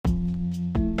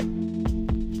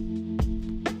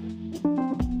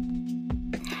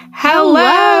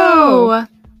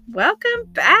Welcome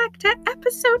back to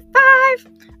episode 5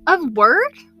 of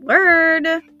Word.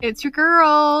 It's your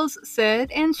girls, Sid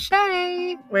and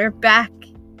Shay. We're back.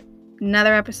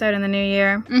 Another episode in the new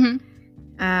year.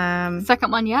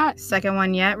 Second one yet. Second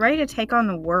one yet. Ready to take on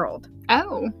the world.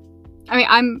 Oh. I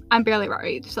mean, I'm barely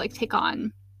ready to take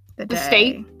on the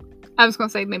state. I was going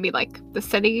to say maybe the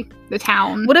city, the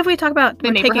town. What if we talk about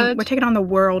the neighborhood? We're taking on the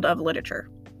world of literature.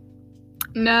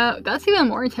 No, that's even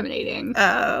more intimidating.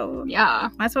 Oh. Yeah.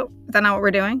 Is that not what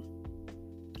we're doing?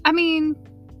 I mean,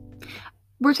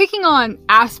 we're taking on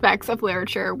aspects of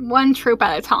literature, one trope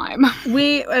at a time.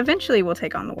 We eventually will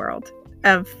take on the world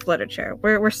of literature.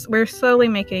 We're slowly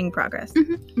making progress.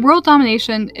 Mm-hmm. World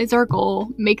domination is our goal.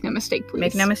 Make no mistake, please.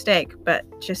 Make no mistake, but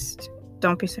just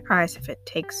don't be surprised if it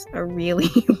takes a really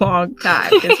long time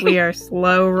because we are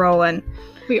slow rolling.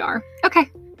 We are. Okay.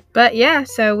 But yeah,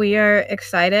 so we are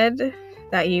excited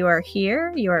that you are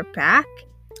here. You are back.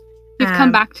 You've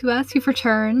come back to us. You've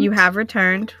returned. You have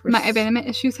returned. My abandonment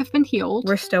issues have been healed.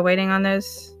 We're still waiting on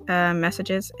those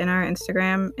messages in our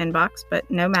Instagram inbox, but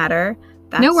no matter.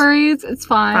 That's no worries. It's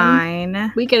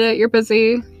fine. We get it. You're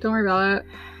busy. Don't worry about it.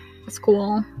 It's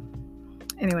cool.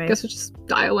 Anyway. Guess we'll just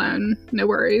die alone. No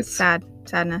worries.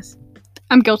 Sadness.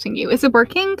 I'm guilting you. Is it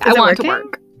working? I want it to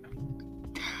work.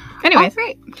 Anyways.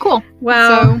 Great. Cool.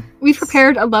 Well, so we've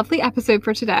prepared a lovely episode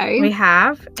for today. We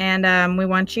have, and we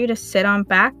want you to sit on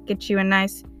back, get you a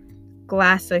nice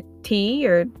glass of tea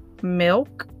or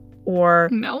milk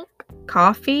or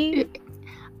coffee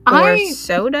or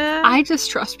soda. I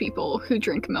distrust people who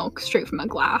drink milk straight from a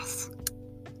glass.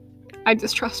 I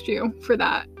distrust you for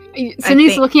that.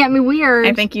 Sydney's looking at me weird.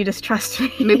 I think you distrust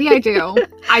me. Maybe I do.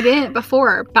 I didn't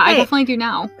before, but I definitely do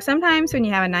now. Sometimes when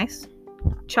you have a nice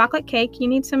chocolate cake, you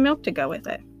need some milk to go with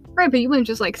it. Right, but you wouldn't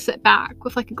just sit back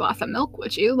with a glass of milk,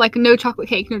 would you? No chocolate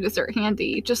cake, no dessert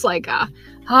handy. Just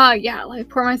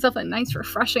pour myself a nice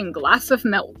refreshing glass of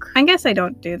milk. I guess I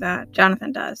don't do that.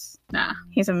 Jonathan does. Nah.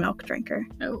 He's a milk drinker.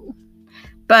 Oh.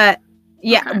 But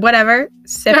yeah, okay. Whatever.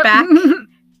 Sit back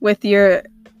with your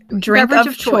drink beverage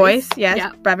of choice. Yes,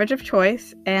 yeah. Beverage of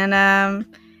choice. And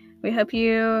we hope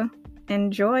you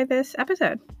enjoy this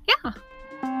episode. Yeah.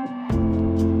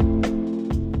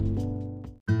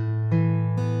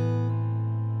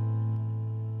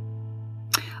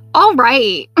 All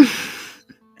right.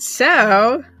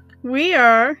 So, we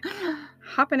are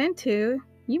hopping into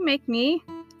You Make Me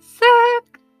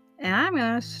Sick. And I'm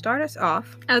going to start us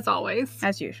off. As always.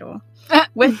 As usual.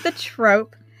 With the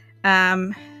trope,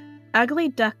 ugly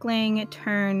duckling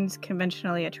turns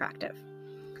conventionally attractive.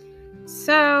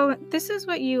 So, this is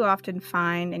what you often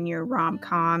find in your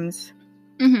rom-coms,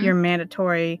 your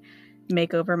mandatory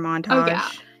makeover montage. Oh, yeah.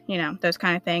 You know, those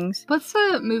kind of things. What's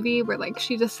the movie where,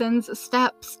 she descends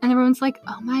steps and everyone's like,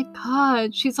 oh my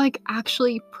god, she's,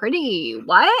 actually pretty.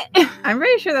 What? I'm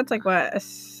pretty sure that's, a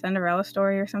Cinderella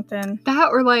story or something. That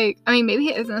or, maybe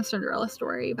it isn't a Cinderella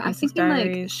story, but I'm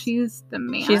thinking, she's the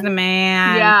man. She's the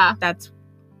man. Yeah.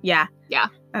 Yeah. Yeah.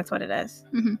 That's what it is.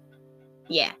 Mm-hmm.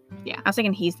 Yeah. Yeah. I was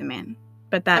thinking he's the man,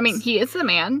 but that's... he is the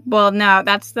man. Well, no,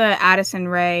 that's the Addison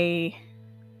Rae,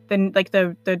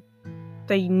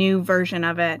 the new version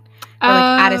of it, where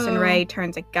Addison Rae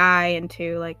turns a guy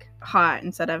into hot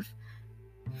instead of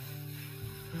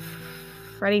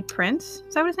Freddie Prinze.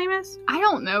 Is that what his name is? I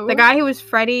don't know. The guy who was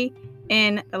Freddie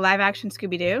in the live action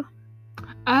Scooby-Doo.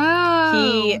 Oh.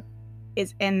 He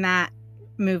is in that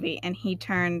movie, and he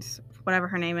turns whatever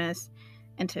her name is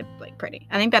into pretty.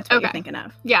 I think that's what you're thinking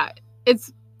of. Yeah,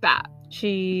 it's that.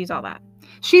 She's all that.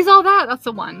 She's all that. That's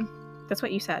the one. That's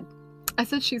what you said. I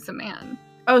said she's the man.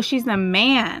 Oh, she's the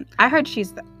man. I heard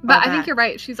she's the... But I think you're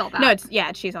right. She's all that.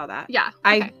 No, she's all that. Yeah.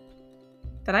 Okay.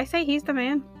 Did I say he's the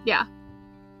man? Yeah.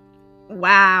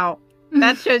 Wow.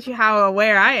 That shows you how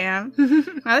aware I am.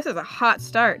 Wow, this is a hot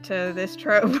start to this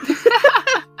trope.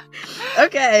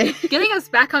 Okay. Getting us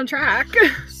back on track.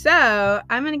 So,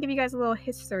 I'm going to give you guys a little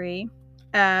history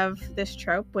of this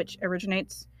trope, which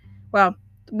originates... Well,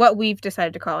 what we've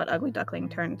decided to call it, ugly duckling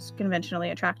turns conventionally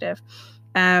attractive.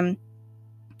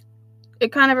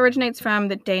 It kind of originates from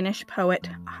the Danish poet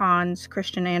Hans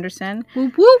Christian Andersen,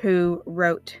 who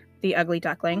wrote The Ugly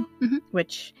Duckling,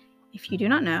 which, if you do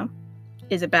not know,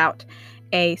 is about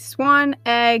a swan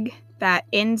egg that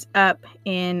ends up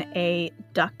in a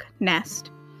duck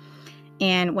nest.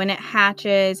 And when it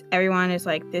hatches, everyone is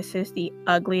like, this is the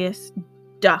ugliest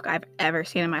duck I've ever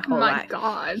seen in my whole life. Oh my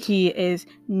god. He is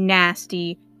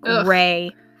nasty,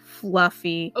 gray,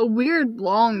 fluffy. A weird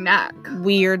long neck.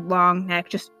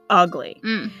 Just ugly.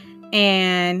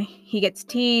 And he gets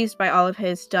teased by all of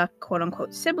his duck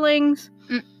quote-unquote siblings.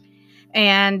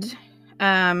 And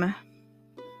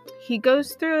he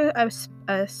goes through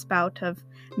a spout of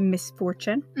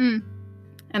misfortune.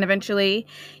 And eventually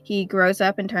he grows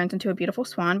up and turns into a beautiful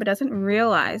swan, but doesn't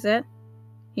realize it.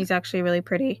 He's actually really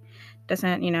pretty.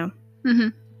 Doesn't,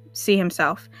 see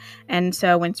himself. And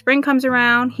so when spring comes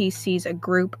around, he sees a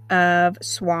group of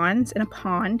swans in a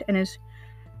pond and is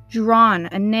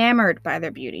enamored by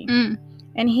their beauty.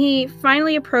 And he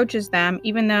finally approaches them,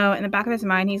 even though in the back of his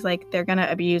mind, he's like, they're going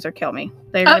to abuse or kill me.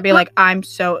 They're going to be like, I'm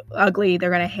so ugly. They're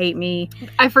going to hate me.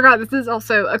 I forgot. This is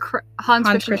also a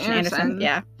Hans Christian Andersen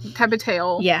type of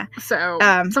tale. Yeah. So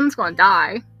someone's going to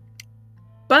die.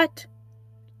 But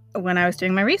when I was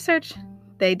doing my research,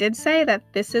 they did say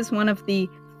that this is one of the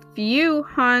few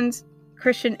Hans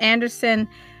Christian Andersen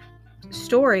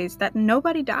stories that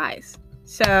nobody dies.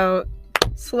 So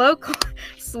slow clap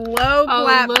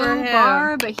for him.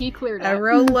 Bar, but he cleared it. A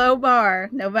real low bar.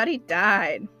 Nobody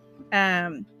died.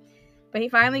 But he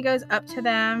finally goes up to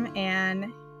them,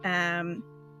 and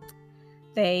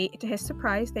they, to his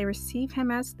surprise, they receive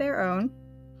him as their own.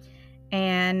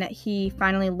 And he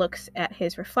finally looks at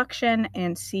his reflection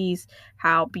and sees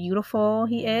how beautiful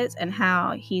he is and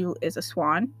how he is a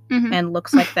swan and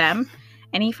looks like them.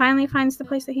 And he finally finds the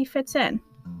place that he fits in.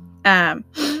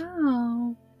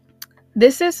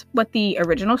 This is what the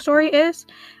original story is.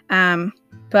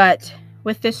 But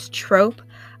with this trope,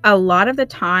 a lot of the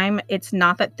time, it's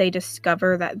not that they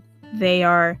discover that they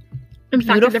are beautiful. In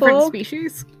fact, a different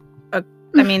species.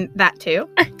 I mean, that too.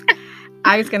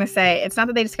 I was going to say, it's not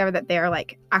that they discover that they are,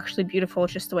 like, actually beautiful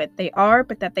just the way they are,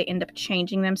 but that they end up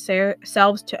changing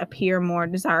themselves to appear more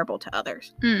desirable to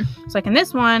others. So, like, in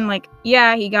this one, like,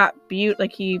 yeah, he got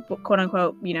he,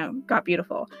 quote-unquote, got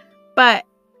beautiful. But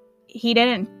he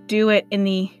didn't do it in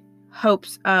the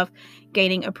hopes of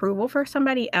gaining approval for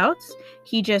somebody else.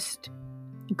 He just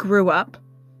grew up,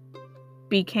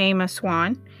 became a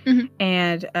swan,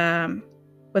 and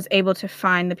was able to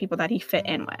find the people that he fit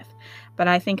in with. But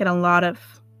I think in a lot of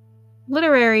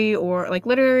literary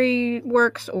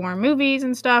works or movies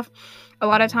and stuff, a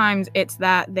lot of times it's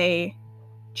that they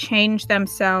change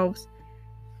themselves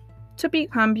to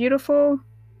become beautiful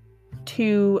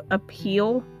to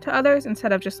appeal to others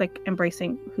instead of just like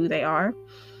embracing who they are.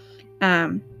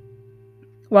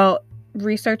 While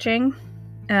researching,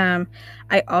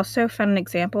 I also found an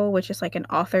example, which is like an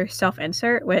author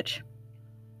self-insert, which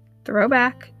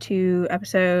throwback to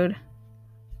episode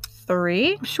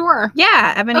 3. Sure.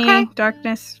 Yeah, Ebony,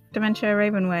 Darkness, Dementia,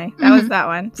 Ravenway. That was that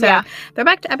one. So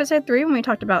throwback to episode 3 when we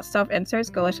talked about self-inserts.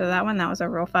 Go listen to that one. That was a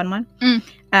real fun one.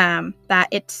 That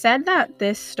it said that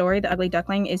this story, The Ugly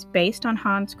Duckling, is based on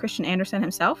Hans Christian Andersen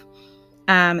himself.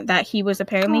 That he was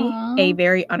apparently a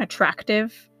very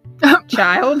unattractive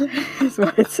child, is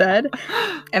what it said.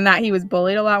 And that he was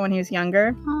bullied a lot when he was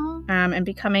younger. And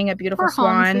becoming a beautiful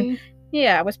swan. Hansi.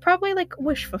 Yeah, was probably like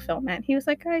wish fulfillment. He was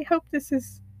like, I hope this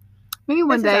is... Maybe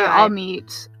one day I'll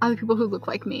meet other people who look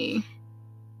like me.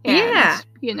 And,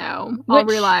 I'll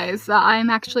realize that I'm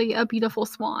actually a beautiful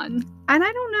swan. And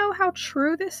I don't know how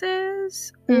true this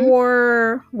is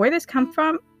or where this comes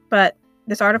from, but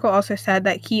this article also said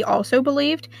that he also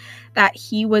believed that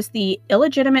he was the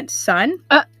illegitimate son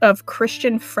of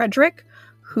Christian Frederick,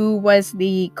 who was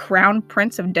the crown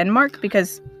prince of Denmark,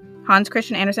 because Hans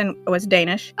Christian Andersen was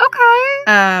Danish.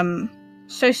 Okay.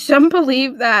 So some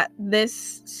believe that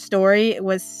this story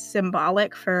was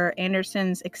symbolic for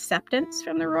Andersen's acceptance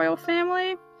from the royal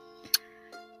family.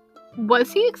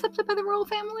 Was he accepted by the royal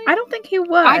family? I don't think he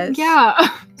was.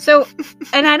 So,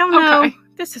 and I don't know.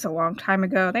 This is a long time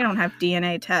ago. They don't have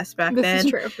DNA tests back then. This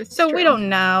is true. So we don't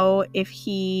know if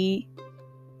he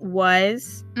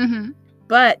was.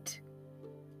 But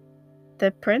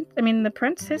the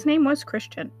prince, his name was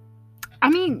Christian.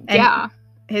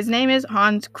 His name is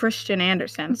Hans Christian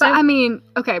Andersen. But we're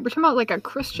talking about like a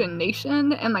Christian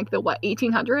nation in like the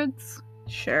 1800s?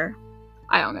 Sure.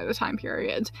 I don't know the time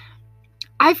period.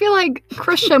 I feel like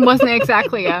Christian wasn't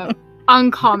exactly a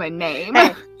uncommon name.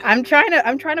 Hey, I'm trying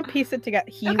to piece it together.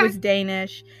 He was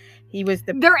Danish. He was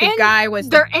the guy was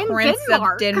the Prince of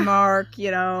Denmark,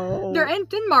 They're in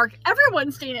Denmark.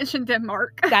 Everyone's Danish in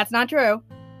Denmark. That's not true.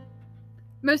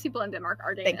 Most people in Denmark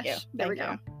are Danish. Thank you. There we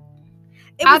go.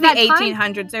 It was the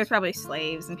 1800s. There was probably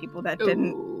slaves and people that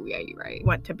didn't you're right.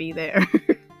 want to be there.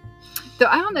 Though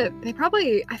I don't know.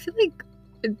 I feel like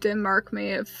Denmark may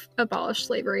have abolished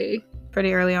slavery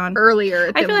pretty early on.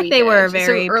 Earlier I feel like they were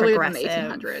very earlier progressive.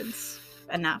 Than the 1800s.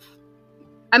 Enough.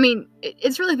 I mean,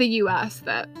 it's really the U.S.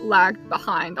 that lagged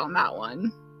behind on that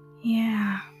one.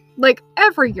 Yeah. Like,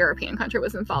 every European country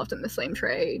was involved in the slave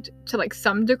trade to, like,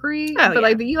 some degree. But,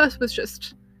 like, the U.S. was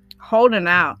just... holding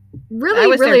out.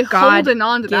 Really holding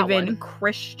on to that one.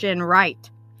 Christian right.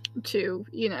 to,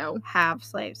 have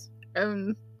slaves.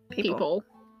 own people.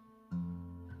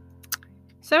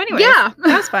 So anyways, Yeah.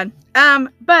 that was fun.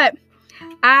 But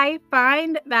I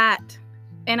find that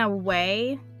in a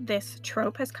way, this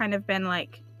trope has kind of been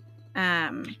like,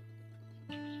 kind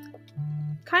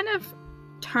of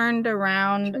turned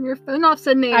around. Turn your phone off,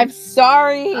 Sydney. I'm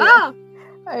sorry. Ah!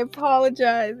 I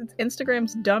apologize. It's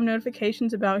Instagram's dumb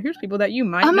notifications about here's people that you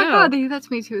might know. Oh my god, they do that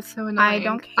to me too. It's so annoying. I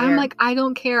don't care. I'm like, I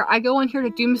don't care. I go on here to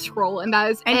doom scroll, and that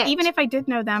is And it. even if I did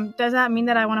know them, does that mean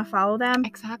that I want to follow them?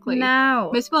 Exactly. No.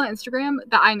 Most people on Instagram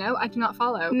that I know, I do not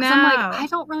follow. 'Cause No. I'm like, I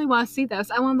don't really want to see this.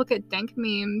 I want to look at dank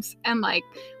memes and like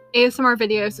ASMR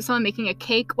videos of someone making a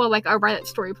cake while like a Reddit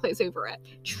story plays over it.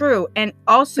 True. And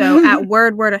also at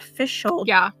Word Official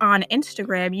Yeah. on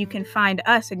Instagram, you can find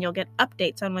us and you'll get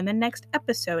updates on when the next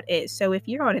episode is. So if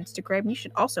you're on Instagram, you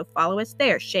should also follow us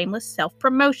there. Shameless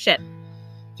self-promotion.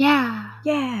 Yeah.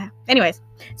 Yeah. Anyways,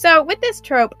 so with this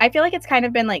trope, I feel like it's kind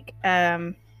of been like,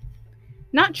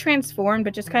 not transformed,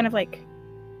 but just kind of like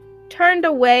turned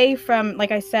away from,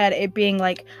 like I said, it being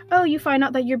like, oh, you find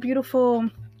out that you're beautiful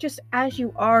just as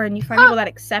you are and you find people that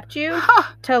accept you,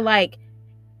 to like,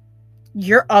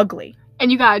 you're ugly.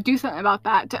 And you gotta do something about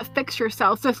that to fix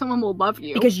yourself so someone will love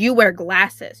you. Because you wear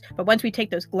glasses. But once we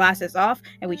take those glasses off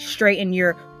and we straighten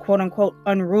your quote-unquote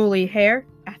unruly hair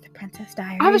at the Princess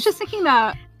Diaries, I was just thinking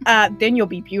that. then you'll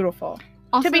be beautiful.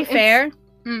 Also, to be fair,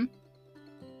 Mm.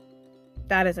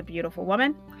 that is a beautiful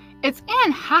woman. It's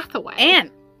Anne Hathaway.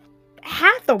 Anne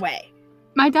Hathaway.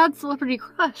 My dad's celebrity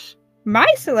crush. My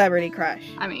celebrity crush.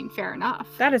 I mean, fair enough.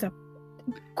 That is a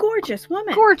gorgeous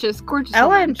woman. Gorgeous Ella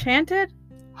woman. Enchanted.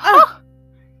 Oh,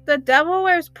 The Devil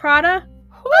Wears Prada.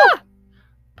 Oh,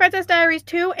 Princess Diaries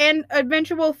 2 and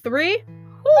Adventure 3.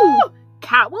 Ooh.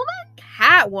 Catwoman?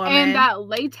 Catwoman. And that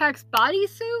latex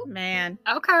bodysuit? Man.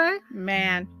 Okay.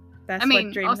 Man. That's I mean,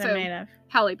 what dreams also, are made of.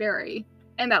 Halle Berry.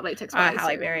 And that latex bodysuit.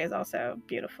 Halle Berry is also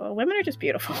beautiful. Women are just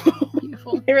beautiful.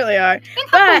 Beautiful. They really are. And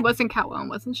Hathaway But- wasn't Catwoman,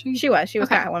 wasn't she? She was Okay.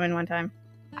 Catwoman one time.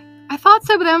 I thought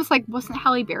so, but then I was like, wasn't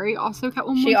Halle Berry also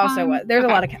Catwoman? She one also time? was. There's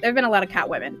Okay. there've been a lot of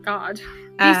Catwomen. God.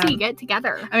 Um, DC, get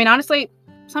together. I mean, honestly,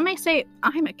 some may say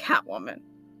I'm a Catwoman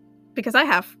because I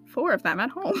have 4 of them at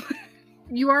home.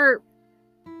 You are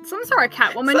some sort of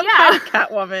Catwoman, Some yeah. kind of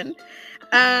Catwoman.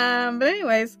 But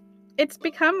anyways, it's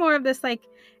become more of this like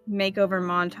makeover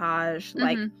montage.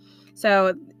 Like, Mhm.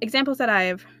 so examples that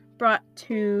I've brought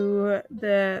to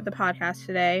the podcast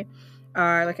today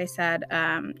are, like I said,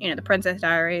 the Princess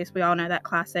Diaries. We all know that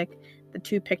classic. The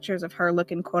 2 pictures of her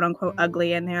looking quote unquote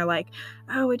ugly, and they're like,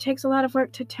 oh, it takes a lot of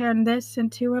work to turn this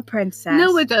into a princess.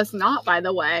 No, it does not, by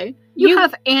the way. You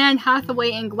have Anne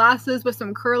Hathaway in glasses with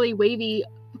some curly, wavy,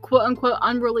 quote-unquote,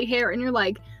 unruly hair, and you're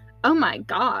like, oh my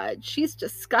god, she's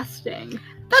disgusting.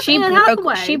 That's Anne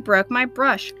Hathaway. She broke my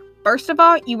brush. First of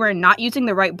all, you were not using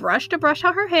the right brush to brush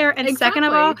out her hair, and second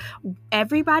of all,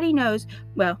 everybody knows,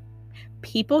 well,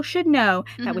 people should know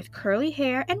that with curly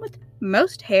hair and with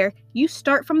most hair, you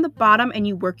start from the bottom and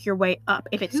you work your way up.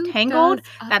 If it's Who tangled,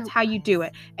 does that's how you do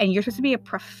it. And you're supposed to be a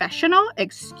professional?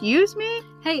 Excuse me?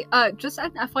 Hey, just an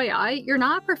FYI, you're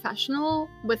not a professional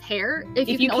with hair if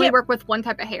you you can only can't- work with one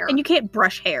type of hair. And you can't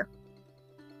brush hair.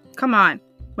 Come on.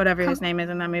 Whatever his name is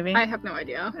in that movie. I have no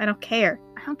idea. I don't care.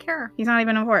 I don't care. He's not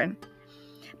even important.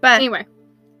 But Anyway.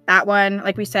 that one,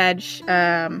 like we said,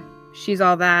 she's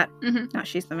all that. Mhm. No,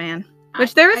 she's the man.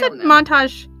 Which there is I a don't know.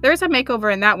 montage, there is a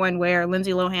makeover in that one where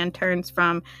Lindsay Lohan turns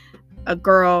from a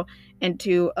girl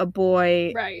into a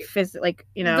boy, Right. the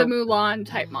The Mulan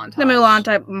type montage. the Mulan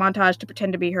type montage to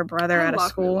pretend to be her brother I out of love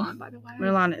school. Mulan, by the way.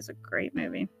 Mulan is a great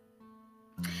movie.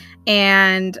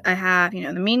 And I have,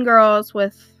 the Mean Girls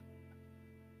with,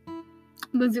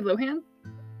 Lindsay Lohan?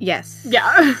 yes.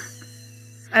 Yeah.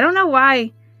 I don't know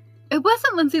why. It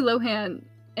wasn't Lindsay Lohan,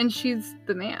 and she's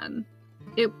the man.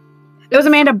 It was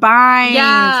Amanda Bynes.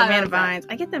 Yeah, Amanda okay. Bynes.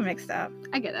 I get them mixed up.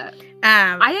 I get it.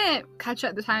 I I didn't catch it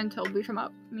at the time until we were talking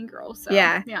about Mean Girls. So,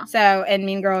 Yeah. Yeah. So, in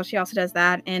Mean Girls, she also does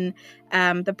that in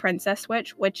The Princess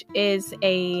Switch, which is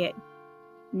a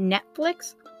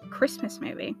Netflix Christmas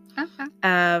movie Okay.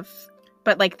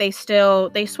 but like they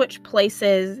switch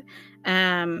places.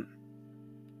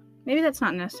 Maybe that's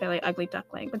not necessarily Ugly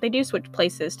Duckling, but they do switch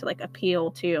places to like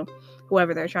appeal to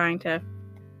whoever they're trying to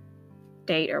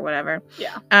date or whatever.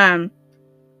 Yeah.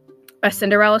 A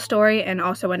Cinderella story and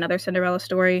also another Cinderella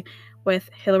story with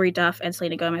Hilary Duff and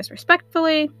Selena Gomez,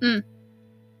 respectively. Mm.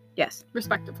 Yes.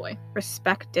 Respectively.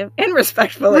 Respectively.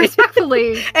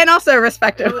 Respectfully. And also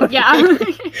respectively. Yeah.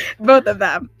 Both of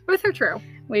them. Both are true.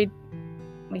 We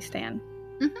stand.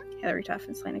 Mhm. Hilary Duff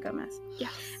and Selena Gomez.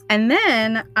 Yes. And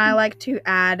then I like to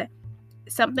add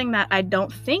something that I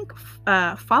don't think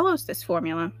follows this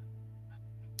formula.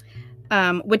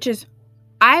 which is,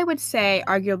 I would say,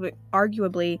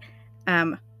 arguably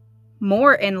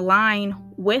more in line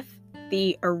with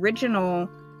the original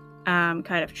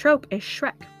kind of trope is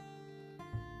Shrek.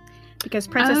 Because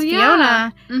Princess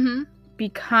Fiona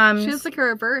becomes... She has like a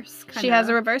reverse kind of... She has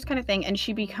a reverse kind of thing, and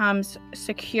she becomes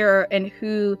secure in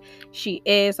who she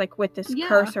is, like with this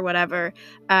curse or whatever.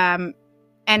 And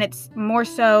it's more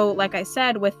so, like I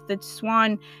said, with the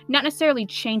swan not necessarily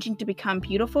changing to become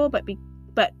beautiful, but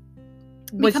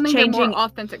was becoming changing their more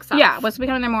authentic self. Yeah, was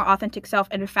becoming their more authentic self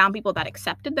and found people that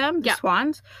accepted them, the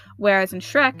swans. Whereas in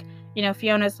Shrek,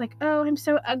 Fiona's like, oh, I'm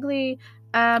so ugly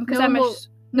because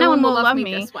no one will love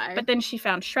me this way. But then she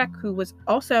found Shrek, who was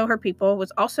also her people,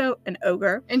 was also an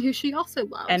ogre. And who she also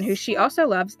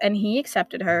loves. And he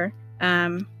accepted her.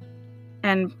 And,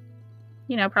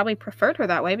 probably preferred her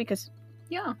that way because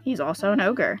he's also an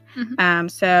ogre.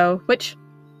 Which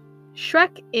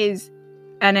Shrek is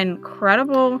an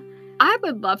incredible... I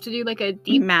would love to do like a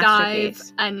deep dive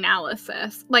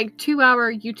analysis, like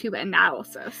 2-hour YouTube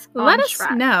analysis. Let us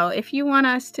know if you want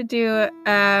us to do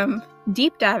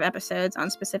deep dive episodes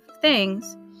on specific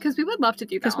things. Because we would love to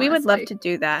do that. Because we would love to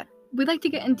do that. We like to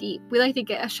get in deep. We like to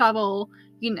get a shovel,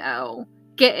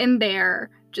 get in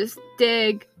there, just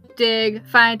dig,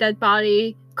 find a dead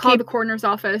body, call the coroner's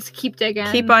office, keep digging.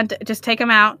 Keep on, just take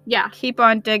him out. Yeah. Keep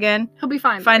on digging. He'll be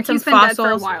fine. Find some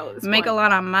fossils, make a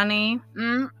lot of money.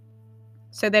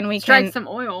 So then we strike some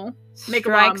oil, make a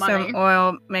lot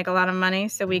of money.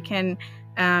 So we can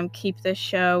keep this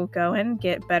show going,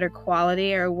 get better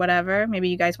quality or whatever. Maybe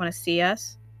you guys want to see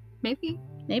us. Maybe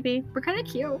we're kind of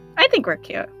cute. I think we're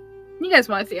cute. You guys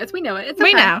want to see us? We know it. It's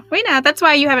okay. We know. That's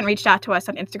why you haven't reached out to us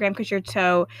on Instagram, because you're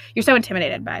so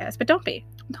intimidated by us. But don't be.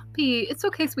 It's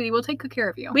okay, sweetie. We'll take good care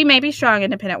of you. We may be strong,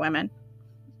 independent women.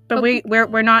 But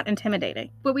we're not intimidating.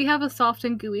 But we have a soft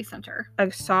and gooey center.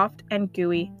 A soft and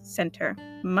gooey center.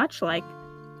 Much like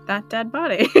that dead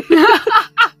body.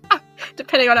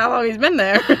 Depending on how long he's been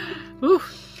there.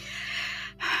 Oof.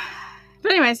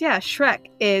 But anyways, Shrek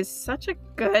is such a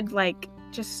good,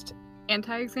 just...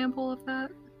 anti-example of that?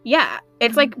 Yeah.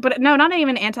 It's but no, not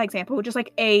even an anti-example. Just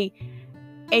a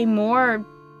more...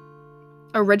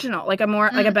 original, like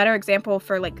a better example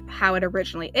for how it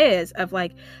originally is, of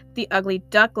the ugly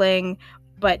duckling,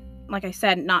 but like I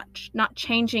said, not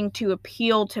changing to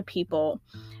appeal to people,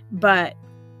 but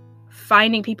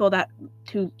finding people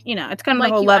it's kind of the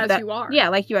whole love that you are.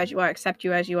 Like you as you are, accept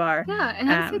you as you are. Yeah, and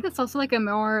I think that's also a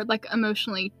more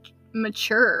emotionally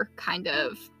mature kind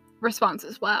of response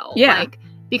as well. Yeah,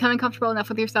 becoming comfortable enough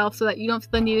with yourself so that you don't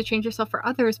feel the need to change yourself for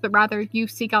others, but rather you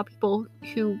seek out people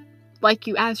who like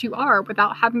you as you are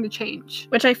without having to change.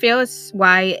 Which I feel is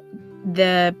why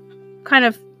the kind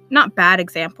of not bad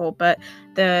example, but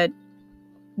the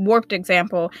warped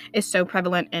example is so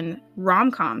prevalent in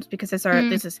rom-coms, because this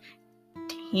is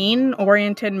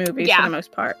teen-oriented movies for the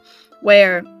most part,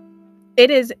 where it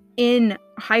is in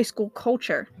high school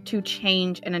culture to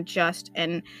change and adjust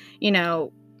and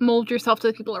mold yourself to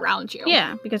the people around you.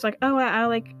 Yeah, because I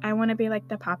want to be like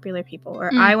the popular people,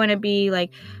 or I want to be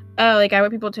I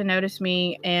want people to notice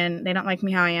me, and they don't like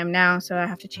me how I am now, so I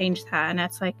have to change that. And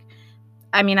that's I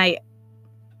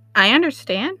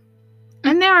understand.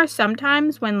 And there are some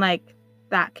times when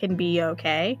that can be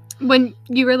okay. When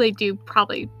you really do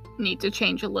probably need to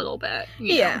change a little bit.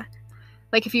 You know?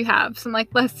 If you have some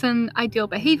less than ideal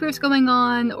behaviors going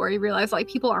on, or you realize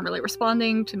people aren't really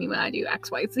responding to me when I do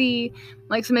XYZ,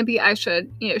 so maybe I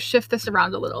should, shift this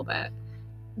around a little bit.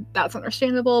 That's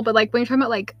understandable. But when you're talking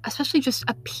about especially just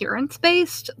appearance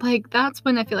based, that's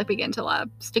when I feel we get into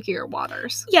stickier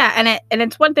waters. Yeah, and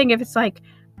it's one thing if it's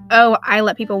oh, I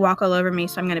let people walk all over me,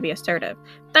 so I'm going to be assertive.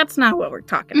 That's not what we're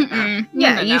talking about.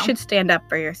 Yeah, you should stand up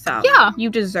for yourself. Yeah, you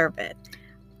deserve it.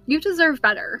 You deserve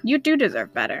better. You do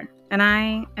deserve better, and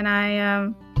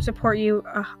I support you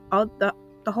all the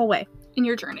whole way in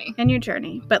your journey.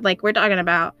 But we're talking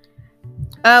about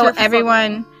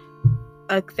everyone.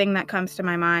 A thing that comes to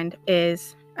my mind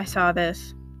is I saw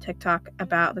this TikTok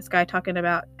about this guy talking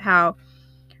about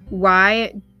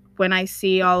why when I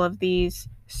see all of these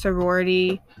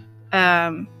sorority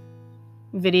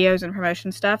videos and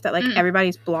promotion stuff that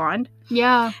everybody's blonde.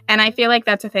 Yeah. And I feel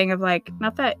that's a thing of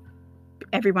not that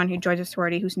everyone who joins a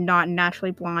sorority who's not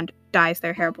naturally blonde dyes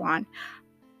their hair blonde,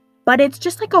 but it's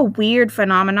just a weird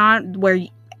phenomenon where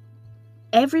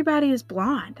everybody is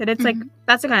blonde, and it's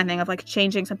that's the kind of thing of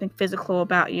changing something physical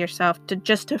about yourself to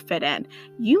fit in.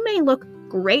 You may look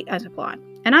great as a blonde,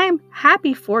 and I am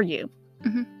happy for you,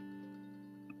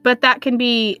 But that could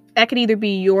either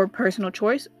be your personal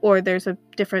choice, or there's a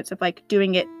difference of like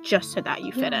doing it just so that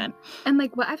you fit in. And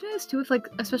like what I've noticed too with like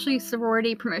especially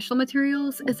sorority promotional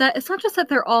materials is that it's not just that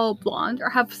they're all blonde or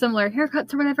have similar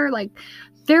haircuts or whatever. Like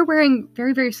they're wearing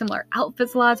very, very similar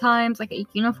outfits a lot of times, like a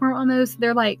uniform almost.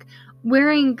 They're like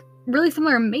wearing really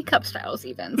similar makeup styles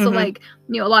even. So like,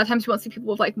 you know, a lot of times you won't see people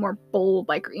with like more bold,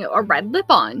 like, you know, a red lip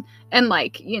on and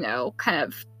like, you know, kind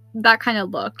of that kind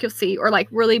of look you'll see, or like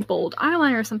really bold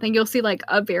eyeliner or something. You'll see like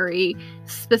a very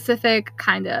specific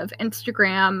kind of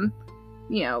Instagram,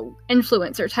 you know,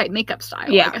 influencer type makeup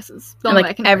style. I guess is the only way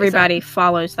I can everybody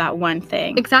follows that one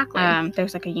thing. Exactly.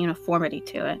 There's like a uniformity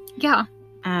to it. Yeah.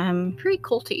 Pretty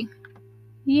culty.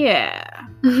 Yeah.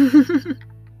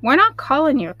 We're not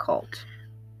calling you a cult.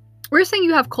 We're saying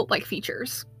you have cult-like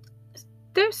features.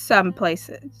 There's some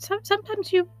places.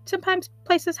 Sometimes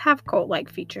places have cult-like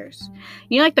features.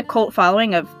 You know, like the cult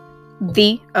following of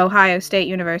the Ohio State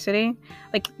University.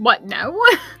 Like what? No.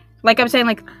 Like I'm saying,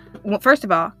 like first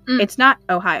of all, it's not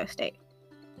Ohio State.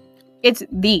 It's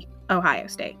the Ohio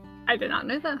State. I did not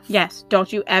know this. Yes.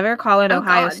 Don't you ever call it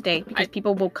Ohio State, because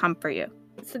people will come for you.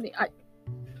 Sydney,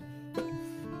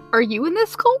 are you in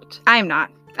this cult? I am not.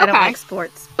 I don't like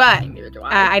sports, but neither do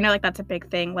I. I know like that's a big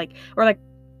thing. Like, or like,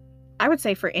 I would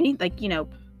say for any like, you know,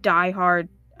 diehard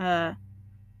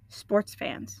sports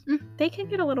fans, they can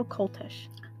get a little cultish.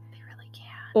 They really can.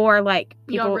 Or like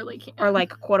people Y'all really can. Or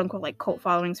like quote unquote like cult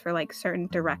followings for like certain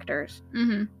directors.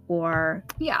 Or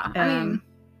I mean,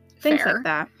 things like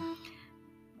that.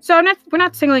 So we're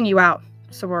not singling you out,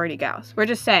 sorority gals. We're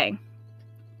just saying.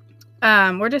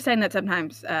 That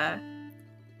sometimes it's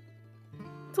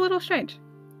a little strange.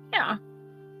 Yeah.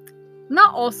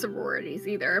 Not all sororities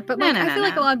either, but like I feel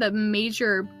like a lot of the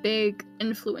major, big,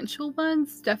 influential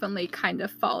ones definitely kind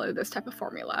of follow this type of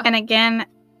formula. And again,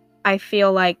 I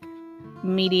feel like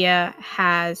media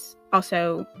has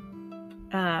also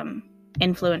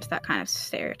influenced that kind of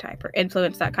stereotype or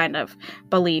influenced that kind of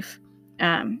belief.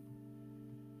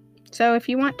 So if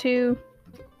you want to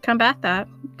combat that,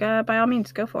 by all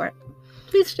means, go for it.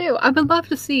 Please do. I would love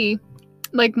to see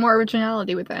like more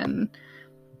originality within.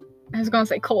 I was going to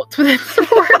say cults within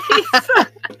sororities.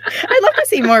 I'd love to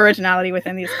see more originality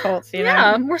within these cults, you know?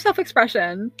 Yeah, more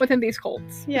self-expression within these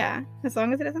cults. Yeah, as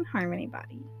long as it doesn't harm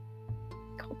anybody.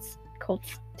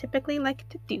 Cults typically like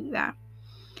to do that.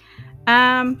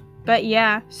 But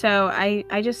yeah, so I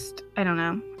don't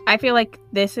know. I feel like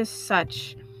this is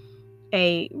such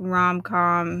a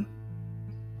rom-com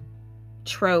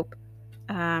trope.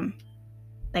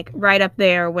 Like right up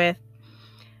there with,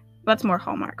 that's more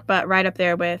Hallmark, but right up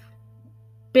there with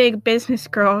big business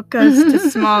girl goes to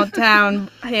small town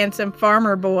handsome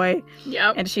farmer boy.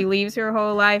 Yep. And she leaves her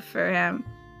whole life for him,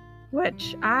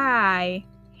 which I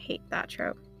hate that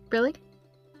trope. Really?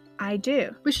 I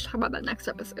do. We should talk about that next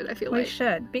episode. I feel like we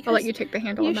should, because I'll let you take the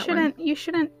handle on that one. You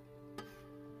shouldn't.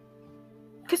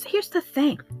 Because here's the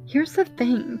thing.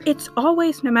 It's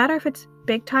always, no matter if it's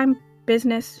big time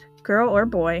business girl or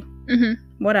boy,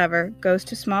 whatever, goes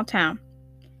to small town.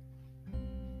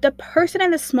 The person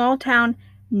in the small town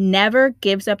never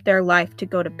gives up their life to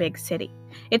go to big city.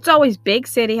 It's always big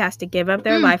city has to give up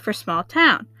their life for small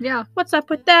town. Yeah. What's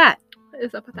up with that? What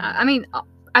is up with that? I mean,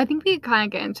 I think we kind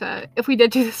of get into, if we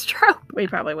did do this trope. We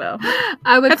probably will.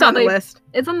 It's on the list.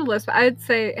 It's on the list, but I'd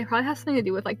say it probably has something to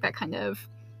do with like that kind of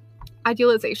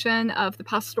idealization of the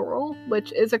pastoral,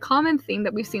 which is a common theme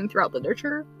that we've seen throughout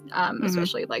literature,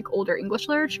 especially like older English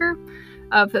literature,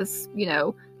 of this, you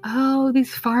know, oh,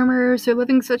 these farmers are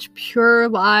living such pure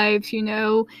lives, you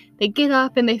know, they get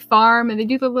up and they farm and they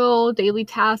do the little daily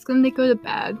tasks and they go to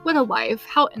bed. What a life,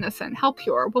 how innocent, how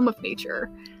pure, one with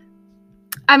nature.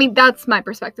 I mean, that's my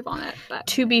perspective on it. But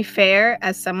to be fair,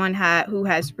 as someone who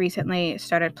has recently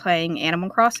started playing Animal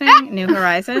Crossing New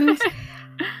Horizons,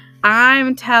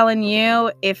 I'm telling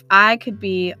you, if I could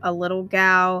be a little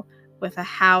gal with a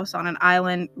house on an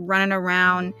island, running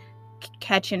around,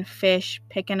 catching fish,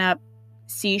 picking up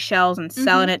seashells and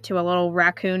selling it to a little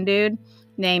raccoon dude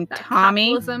named that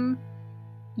Tommy. Capitalism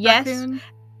Yes.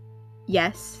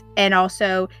 Yes. And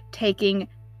also digging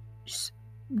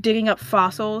up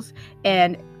fossils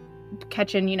and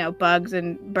catching, you know, bugs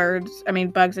and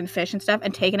fish and stuff,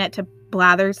 and taking it to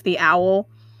Blathers the owl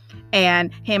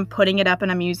and him putting it up in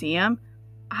a museum.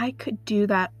 I could do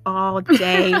that all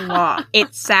day long.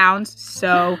 It sounds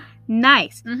so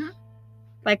nice.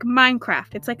 Like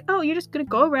Minecraft. It's like, oh, you're just going to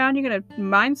go around, you're going to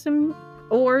mine some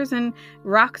ores and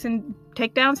rocks and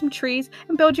take down some trees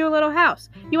and build you a little house.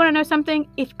 You want to know something?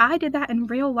 If I did that in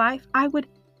real life, I would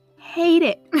hate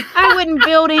it. I wouldn't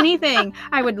build anything.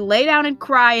 I would lay down and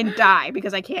cry and die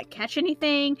because I can't catch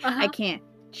anything. I can't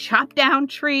chop down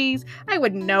trees. I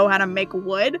would know how to make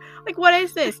wood. Like, what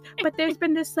is this? But there's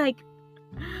been this, like,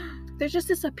 there's just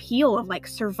this appeal of, like,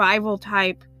 survival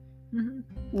type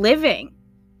living,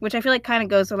 which I feel like kind of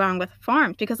goes along with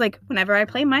farms, because, like, whenever I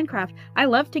play Minecraft, I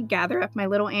love to gather up my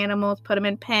little animals, put them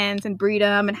in pens and breed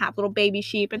them and have little baby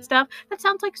sheep and stuff. That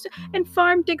sounds like, and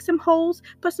farm, dig some holes,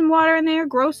 put some water in there,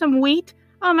 grow some wheat.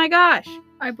 Oh my gosh.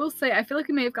 I will say, I feel like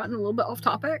we may have gotten a little bit off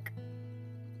topic.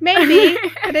 Maybe,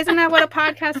 but isn't that what a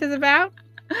podcast is about?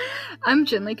 I'm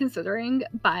genuinely considering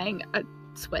buying a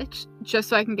Switch just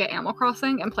so I can get Animal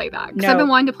Crossing and play that. Because I've been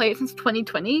wanting to play it since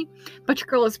 2020, but your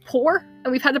girl is poor,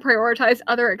 and we've had to prioritize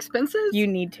other expenses. You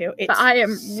need to. But I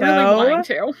am really wanting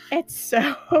to. It's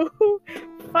so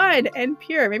fun and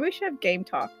pure. Maybe we should have game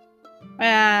talk.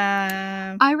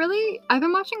 I've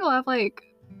been watching a lot of, like,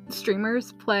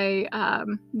 streamers play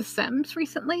The Sims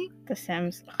recently. The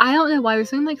Sims. I don't know why. There's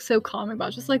something, like, so calming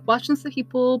about just, like, watching some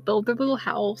people build their little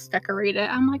house, decorate it.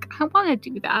 I'm like, I want to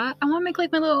do that. I want to make,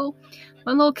 like, my little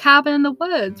cabin in the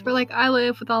woods where, like, I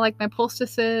live with all, like, my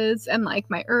poultices and, like,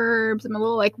 my herbs and my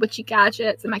little, like, witchy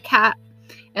gadgets and my cat.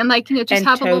 And, like, you know, just and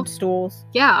have toadstools.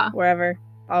 Yeah. Wherever.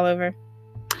 All over.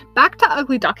 Back to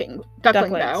Ugly Duckling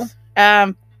though.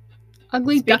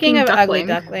 Speaking of Ugly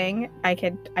Duckling, I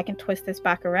can twist this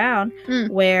back around,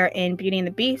 where in Beauty and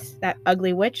the Beast, that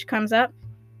ugly witch comes up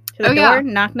to the door,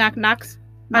 knocks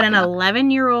on an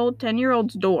 11-year-old,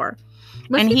 10-year-old's door.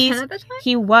 Was he 10 at the time?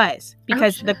 He was,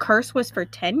 because the curse was for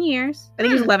 10 years. I think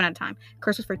he was 11 at the time.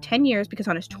 Curse was for 10 years because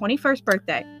on his 21st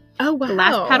birthday, oh wow, the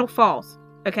last petal falls.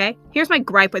 Okay? Here's my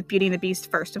gripe with Beauty and the Beast,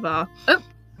 first of all. Oh.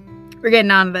 We're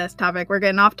getting on this topic. We're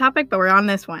getting off topic, but we're on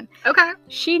this one. Okay.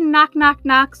 She knocks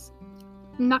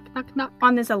knock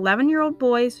on this 11-year-old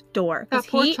boy's door. That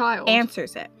poor he child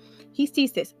answers it. He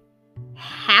sees this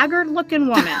haggard-looking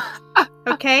woman,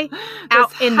 okay,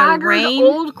 out in the rain.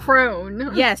 Old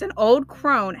crone. Yes, an old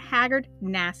crone, haggard,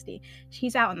 nasty.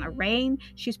 She's out in the rain.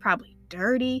 She's probably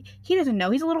dirty. He doesn't know.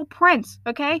 He's a little prince,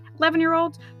 okay?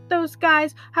 11-year-olds, those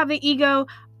guys have the ego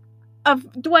of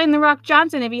Dwayne "The Rock"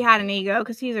 Johnson, if he had an ego,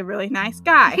 because he's a really nice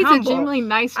guy. He's humble. A genuinely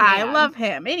nice man. I love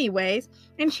him. Anyways,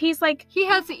 and she's like... He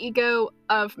has the ego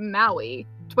of Maui,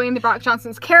 Dwayne "The Rock"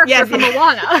 Johnson's character from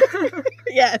Moana.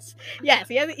 Yes, he has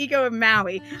the ego of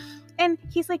Maui. And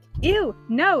he's like, ew,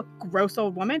 no, gross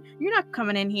old woman, you're not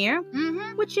coming in here.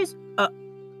 Mm-hmm. Which is,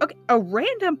 a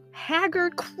random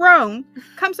haggard crone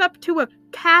comes up to a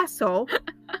castle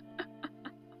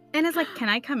and is like, can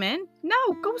I come in? No,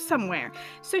 go somewhere.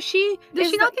 So Does she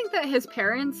not think that his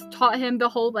parents taught him the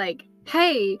whole, like,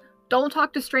 hey, don't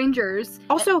talk to strangers.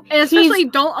 Also, and especially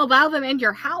don't allow them in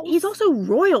your house. He's also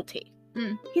royalty.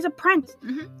 Mm. He's a prince.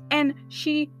 Mm-hmm. And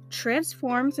she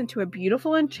transforms into a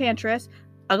beautiful enchantress.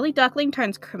 Ugly Duckling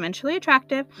turns conventionally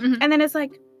attractive. Mm-hmm. And then it's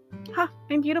like,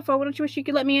 I'm beautiful. Wouldn't you wish you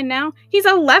could let me in now? He's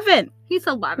 11. He's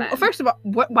 11. Well, first of all,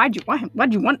 why'd you want him?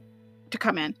 Why'd you want to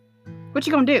come in? What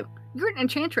you gonna do? You're an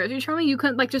enchantress. You're telling me you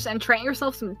couldn't, like, just entrant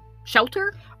yourself some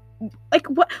shelter? Like,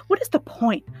 what is the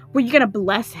point? Were you gonna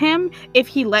bless him if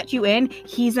he let you in?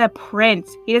 He's a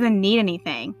prince. He doesn't need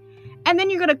anything. And then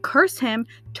you're gonna curse him,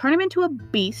 turn him into a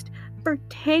beast for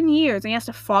 10 years, and he has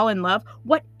to fall in love?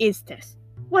 What is this?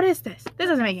 What is this? This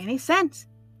doesn't make any sense.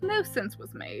 No sense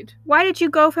was made. Why did you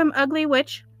go from ugly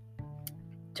witch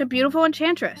to beautiful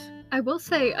enchantress? I will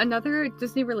say another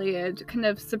Disney-related kind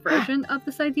of subversion of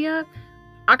this idea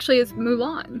actually is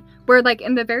Mulan, where, like,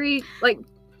 in the very, like,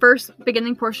 first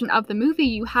beginning portion of the movie,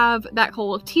 you have that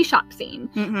whole tea shop scene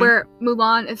where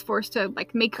Mulan is forced to,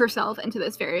 like, make herself into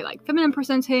this very, like, feminine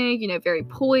presenting, you know, very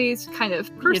poised kind of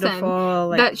person beautiful,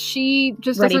 like, that she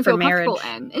just doesn't feel comfortable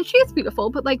in. And she is beautiful,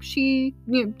 but, like, she,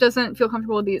 you know, doesn't feel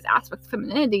comfortable with these aspects of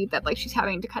femininity that, like, she's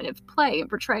having to kind of play and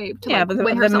portray to, like,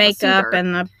 win herself the makeup a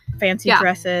and the fancy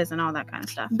dresses and all that kind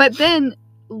of stuff. But then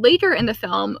later in the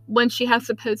film, when she has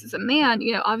to pose as a man,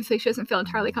 you know, obviously she doesn't feel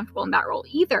entirely comfortable in that role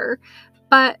either.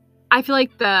 But I feel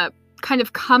like the kind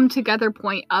of come together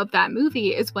point of that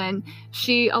movie is when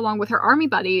she, along with her army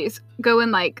buddies, go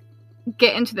and, like,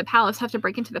 get into the palace, have to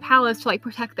break into the palace to, like,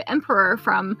 protect the emperor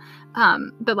from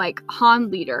the, like, Han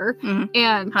leader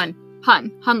and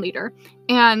Han leader.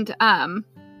 And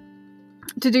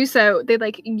to do so, they,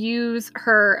 like, use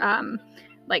her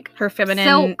like her feminine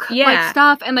silk like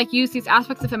stuff and, like, use these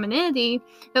aspects of femininity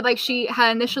that, like, she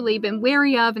had initially been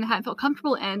wary of and hadn't felt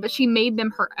comfortable in, but she made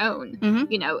them her own,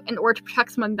 you know, in order to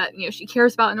protect someone that, you know, she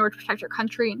cares about, in order to protect her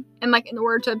country, and like, in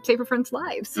order to save her friends'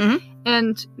 lives.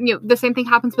 And, you know, the same thing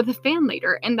happens with the fan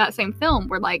later in that same film,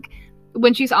 where, like,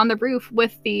 when she's on the roof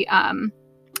with the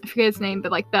I forget his name,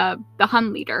 but like the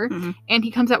Hun leader, and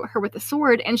he comes at her with a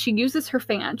sword, and she uses her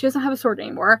fan. She doesn't have a sword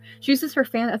anymore. She uses her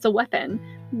fan as a weapon.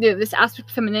 This aspect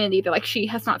of femininity that like she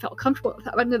has not felt comfortable with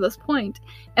up until this point,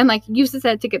 and like uses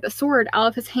it to get the sword out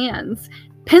of his hands,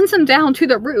 pins him down to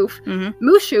the roof.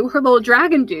 Mushu, her little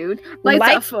dragon dude,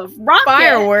 lights a rocket,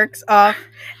 fireworks off,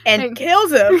 and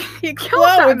kills him. He kills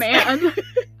that man.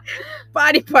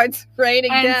 Body parts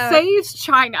raining and down. saves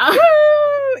China. Woo!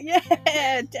 Yeah,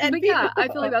 but yeah, I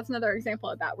feel like that's another example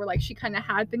of that, where like she kind of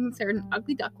had been considered an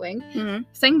ugly duckling,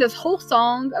 sang this whole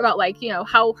song about like, you know,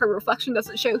 how her reflection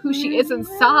doesn't show who she is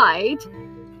inside.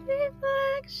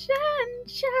 Reflection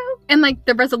show. And like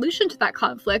the resolution to that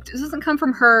conflict doesn't come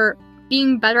from her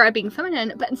being better at being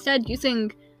feminine, but instead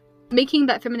making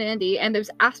that femininity and those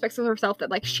aspects of herself that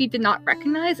like she did not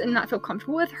recognize and not feel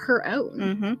comfortable with her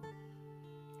own.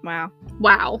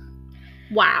 Wow.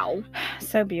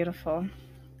 So beautiful.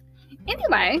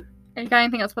 Anyway, you got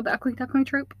anything else about the ugly duckling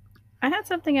trope? I had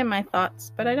something in my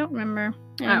thoughts, but I don't remember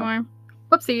anymore.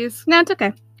 Whoopsies. No, it's okay.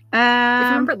 If you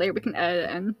remember it later, we can edit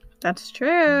it in. That's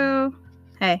true.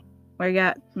 Hey, we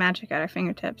got magic at our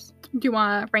fingertips. Do you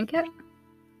want to rank it?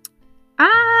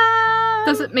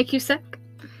 Does it make you sick?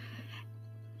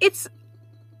 It's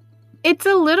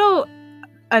a little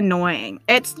annoying.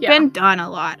 It's been done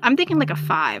a lot. I'm thinking like a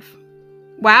 5.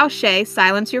 Wow, Shay,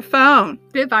 silence your phone.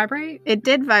 Did it vibrate? It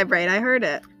did vibrate. I heard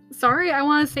it. Sorry, I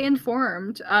want to stay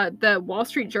informed. The Wall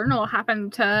Street Journal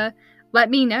happened to let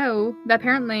me know that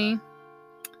apparently...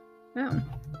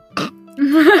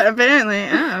 Apparently,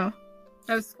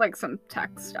 It was like some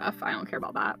tech stuff. I don't care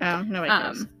about that. Oh, nobody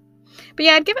cares. But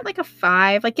yeah, I'd give it like a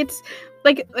 5. Like it's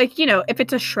like you know, if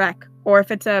it's a Shrek or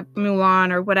if it's a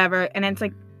Mulan or whatever, and it's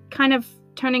like kind of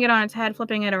turning it on its head,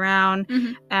 flipping it around,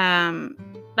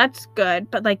 that's good.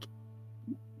 But like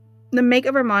the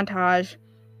makeover montage,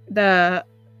 the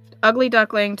ugly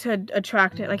duckling to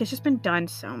attract it, like it's just been done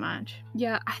so much.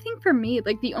 Yeah, I think for me,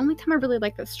 like the only time I really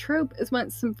like this trope is when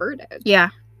it's subverted. Yeah.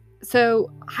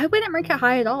 So I wouldn't rank it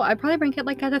high at all. I'd probably rank it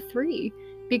like at a 3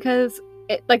 because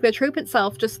it, like the trope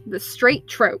itself, just the straight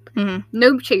trope,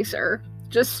 no chaser,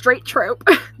 just straight trope.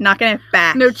 Knocking it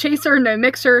back. No chaser, no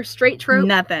mixer, straight trope.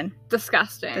 Nothing.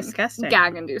 Disgusting.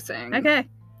 Gag-inducing. Okay.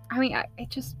 I mean,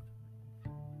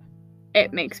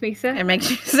 it makes me sick. It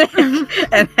makes you sick.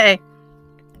 And hey,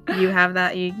 you have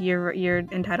that. You're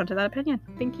entitled to that opinion.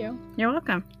 Thank you. You're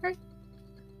welcome. All right.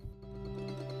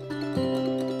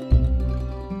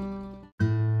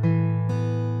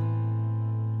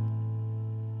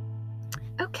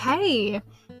 Okay,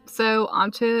 so on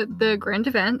to the grand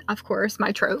event, of course,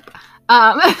 my trope.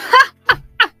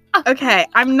 Okay,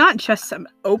 I'm not just some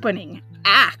opening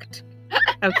act,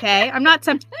 okay? I'm not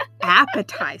some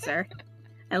appetizer,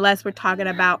 unless we're talking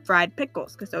about fried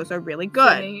pickles, because those are really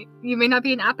good. You may not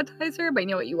be an appetizer, but you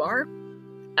know what you are?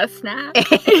 A snack.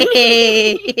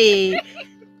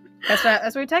 That's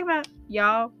what we're talking about.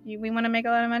 Y'all, we want to make a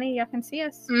lot of money, y'all can see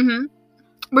us.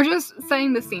 We're just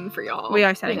setting the scene for y'all. We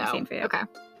are setting the scene for you. Okay.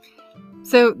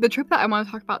 So the trope that I want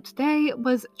to talk about today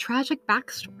was tragic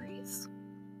backstories.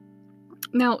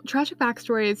 Now, tragic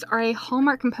backstories are a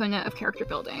hallmark component of character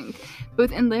building,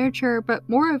 both in literature, but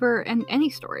moreover in any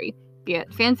story, be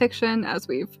it fan fiction, as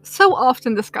we've so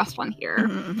often discussed on here,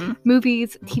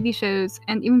 movies, TV shows,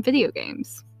 and even video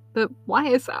games. But why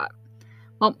is that?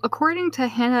 Well, according to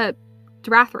Hannah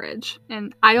Drathridge,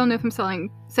 and I don't know if I'm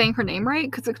saying her name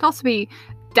right, because it could also be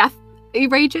Death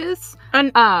Rages.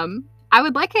 I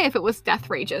would like it if it was Death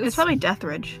Rages. It's probably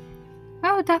Deathridge.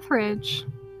 Oh, Deathridge.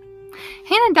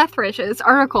 Hannah Deathridge's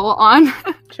article on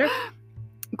sure.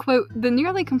 quote, the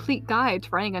nearly complete guide to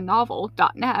writing a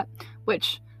novel.net,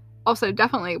 which also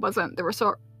definitely wasn't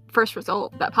the first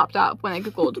result that popped up when I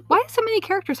googled, why do so many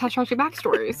characters have tragic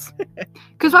backstories?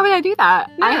 Because why would I do that?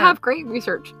 Yeah. I have great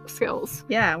research skills.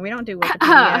 Yeah, we don't do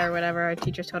Wikipedia or whatever our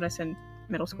teachers told us in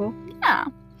middle school. Yeah.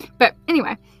 But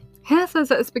anyway, Hannah says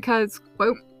that it's because,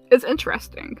 quote, it's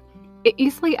interesting. It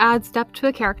easily adds depth to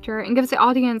a character and gives the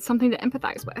audience something to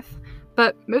empathize with.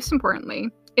 But most importantly,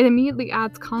 it immediately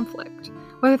adds conflict.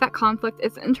 Whether that conflict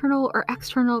is internal or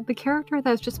external, the character that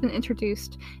has just been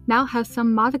introduced now has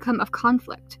some modicum of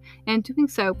conflict, and doing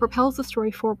so propels the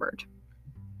story forward.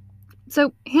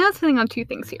 So Hannah's hitting on 2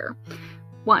 things here.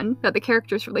 One, that the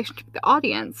character's relationship with the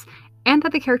audience, and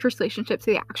that the character's relationship to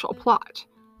the actual plot.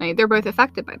 I mean, they're both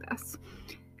affected by this.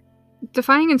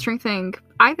 Defining and strengthening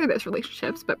either of those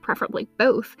relationships, but preferably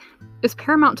both, is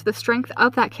paramount to the strength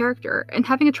of that character, and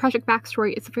having a tragic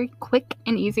backstory is a very quick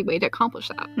and easy way to accomplish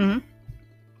that.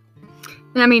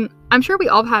 And I mean, I'm sure we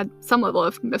all have had some level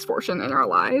of misfortune in our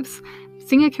lives.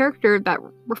 Seeing a character that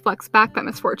reflects back that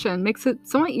misfortune makes it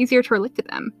somewhat easier to relate to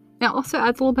them, And it also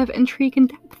adds a little bit of intrigue and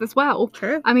depth as well.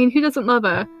 True. I mean, who doesn't love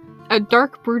a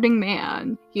dark, brooding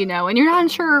man, you know? And you're not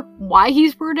sure why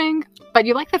he's brooding, but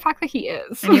you like the fact that he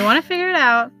is. And you want to figure it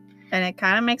out, and it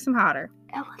kind of makes him hotter.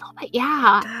 A little bit,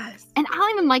 yeah. It does. And I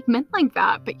don't even like men like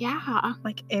that, but yeah.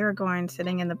 Like Aragorn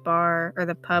sitting in the bar, or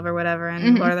the pub or whatever,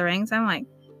 in Lord of the Rings. I'm like,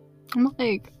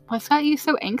 what's got you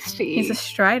so angsty? He's a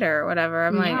Strider or whatever.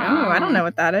 I'm like, Yeah. oh, I don't know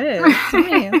what that is.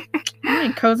 I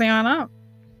mean, cozy on up.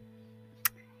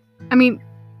 I mean,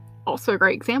 also a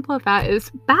great example of that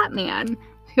is Batman,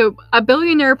 who a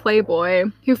billionaire playboy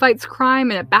who fights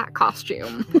crime in a bat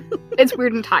costume. It's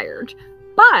weird and tired.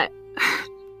 But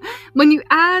when you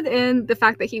add in the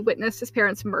fact that he witnessed his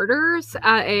parents' murders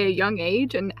at a young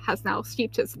age and has now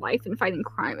steeped his life in fighting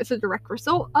crime as a direct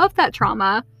result of that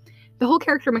trauma, the whole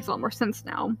character makes a lot more sense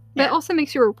now. But it also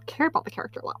makes you care about the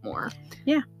character a lot more.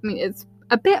 Yeah. I mean, it's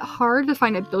a bit hard to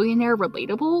find a billionaire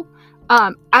relatable,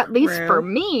 at least for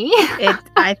me.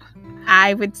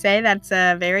 I would say that's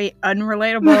a very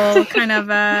unrelatable kind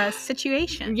of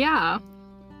situation. Yeah.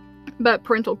 But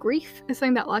parental grief is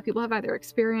something that a lot of people have either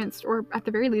experienced or at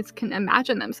the very least can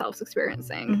imagine themselves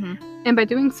experiencing. Mm-hmm. And by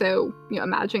doing so,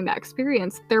 imagining that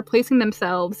experience, they're placing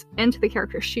themselves into the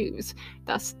character's shoes,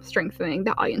 thus strengthening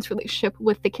the audience relationship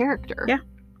with the character. Yeah.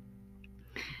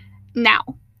 Now,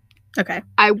 okay,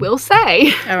 I will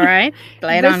say, all right,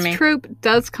 lay it on me. This trope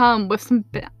does come with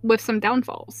some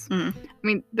downfalls. Mm. I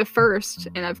mean, the first,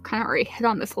 and I've kind of already hit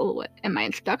on this a little bit in my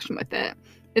introduction with it,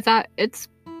 is that it's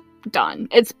done.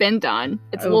 It's been done.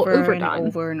 It's a little overdone.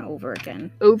 Over and over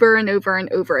again. Over and over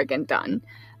and over again done.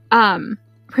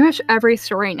 Pretty much every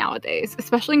story nowadays,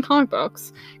 especially in comic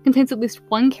books, contains at least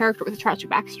one character with a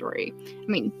tragic backstory. I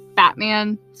mean,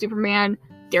 Batman, Superman,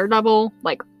 Daredevil,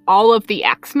 like all of the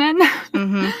X-Men.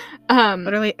 Mm-hmm.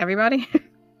 Literally everybody.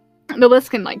 The list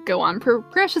can go on for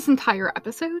pretty much this entire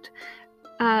episode.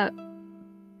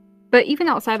 But even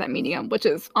outside that medium, which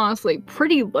is honestly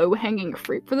pretty low-hanging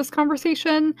fruit for this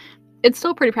conversation, it's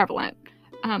still pretty prevalent.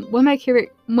 One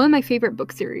of my favorite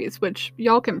book series, which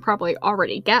y'all can probably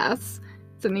already guess,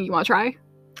 something you want to try?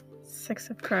 Six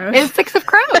of Crows. It's Six of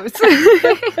Crows.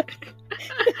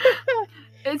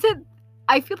 Is it?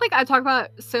 I feel like I talk about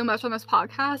it so much on this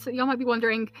podcast that y'all might be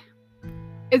wondering,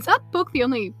 is that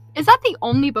the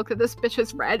only book that this bitch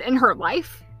has read in her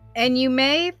life? And you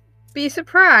may be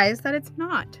surprised that it's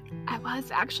not. I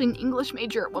was actually an English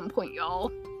major at one point,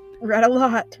 y'all. Read a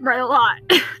lot.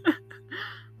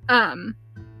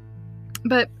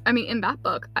 But I mean, in that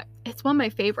book, it's one of my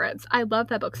favorites. I love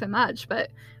that book so much.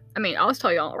 But I mean, I'll just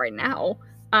tell y'all right now,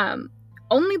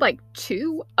 only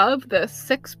 2 of the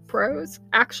 6 pros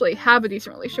actually have a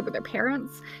decent relationship with their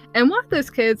parents, and one of those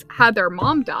kids had their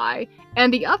mom die,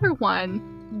 and the other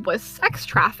one was sex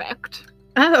trafficked.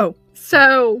 Oh,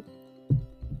 so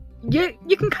you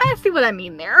can kind of see what I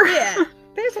mean there. Yeah,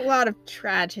 there's a lot of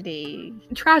tragic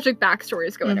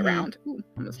backstories going around. Ooh,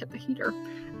 almost hit the heater.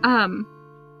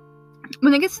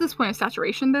 When it gets to this point of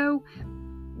saturation, though,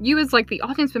 you as the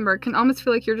audience member can almost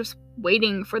feel like you're just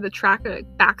waiting for the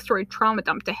backstory trauma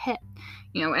dump to hit,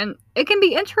 and it can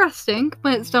be interesting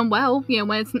when it's done well,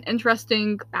 when it's an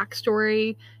interesting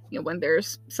backstory, when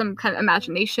there's some kind of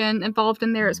imagination involved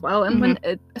in there as well, and when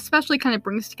it especially kind of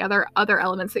brings together other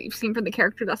elements that you've seen from the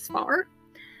character thus far.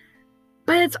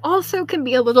 But it also can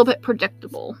be a little bit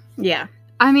predictable. Yeah.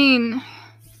 I mean,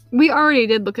 we already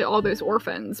did look at all those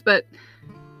orphans, but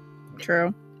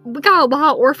true. We got a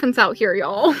lot of orphans out here,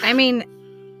 y'all. I mean,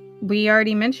 we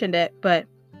already mentioned it, but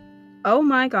oh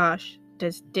my gosh,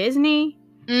 does Disney,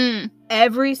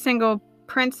 every single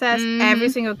princess, every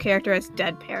single character has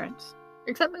dead parents.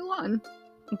 Except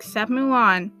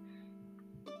Mulan.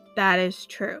 That is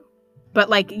true. But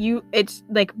it's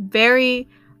very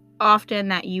often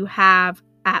that you have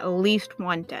at least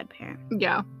one dead parent.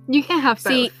 Yeah. You can't have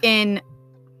both. See, in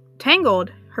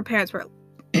Tangled, her parents were...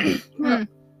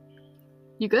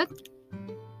 You good?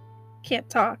 Can't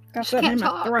talk. Got something in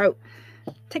my throat.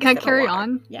 Can I carry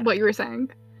on what you were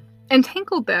saying? In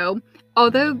Tangled, though,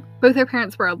 although both her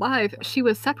parents were alive, she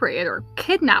was separated or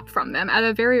kidnapped from them at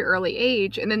a very early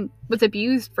age and then was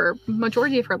abused for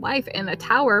majority of her life in a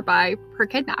tower by her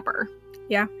kidnapper.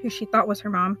 Yeah, who she thought was her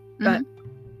mom, but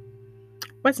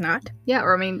was not. Yeah,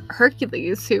 or I mean,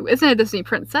 Hercules, who isn't a Disney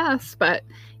princess, but,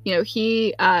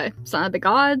 he, son of the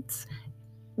gods,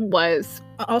 was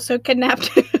also kidnapped.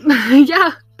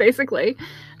 Yeah, basically.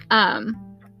 I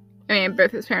mean,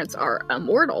 both his parents are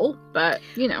immortal, but,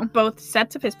 both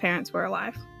sets of his parents were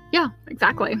alive. Yeah,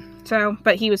 exactly. So,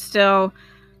 but he was still,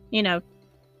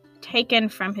 taken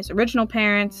from his original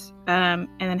parents, and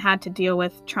then had to deal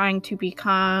with trying to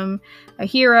become a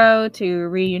hero to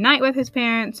reunite with his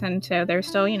parents. And so there's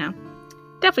still,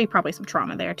 definitely probably some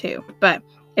trauma there too. But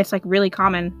it's like really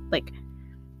common, like,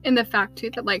 in the fact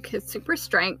too that like his super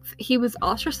strength, he was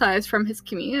ostracized from his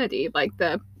community, like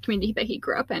the community that he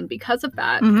grew up in, because of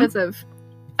that. Mm-hmm. Because of,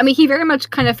 he very much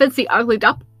kind of fits the ugly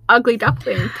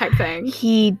duckling type thing.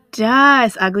 He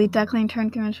does. Ugly duckling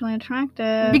turned conventionally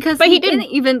attractive. But he didn't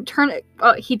even turn it.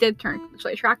 Well, he did turn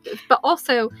conventionally attractive, but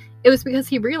also it was because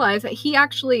he realized that he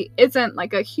actually isn't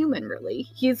like a human. Really,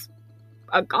 he's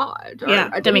a god.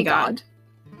 Or a demigod.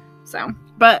 So,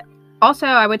 but also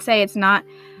I would say it's not.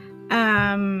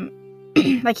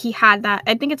 Like he had that.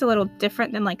 I think it's a little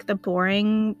different than like the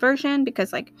boring version,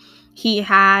 because like he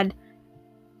had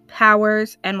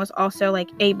powers and was also like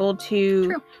able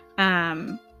to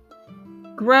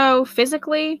grow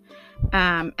physically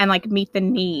and like meet the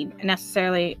need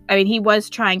necessarily. He was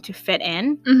trying to fit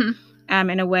in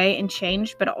in a way and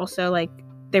change, but also like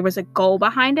there was a goal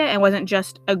behind it, and it wasn't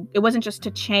just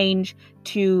to change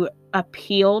to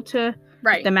appeal to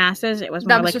the masses. It was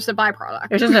more just a byproduct.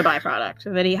 It was just a byproduct.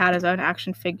 So that he had his own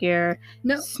action figure,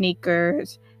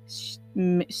 sneakers,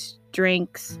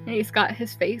 drinks. And he's got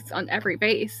his face on every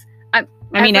vase.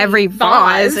 Every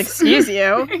vase, excuse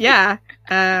you. Yeah.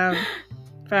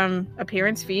 From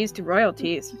appearance fees to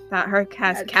royalties. That Herc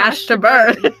has cash to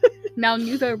burn. Now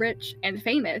Nuvo rich and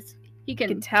famous, he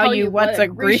can tell you what's a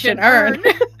Grecian urn.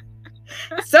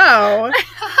 So,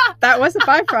 that was a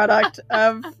byproduct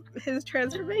of his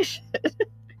transformation.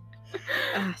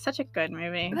 Such a good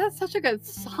movie. That's such a good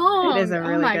song. It is a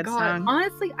really good song.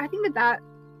 Honestly, I think that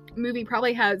movie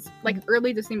probably has, like,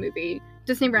 early Disney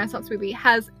Renaissance movie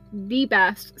has the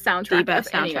best soundtrack of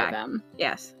any of them.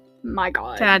 Yes. My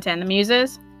God. 10 out of 10. The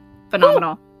Muses,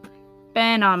 phenomenal.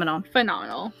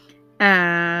 Phenomenal.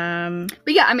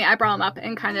 But yeah, I brought him up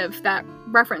in kind of that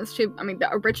reference to, the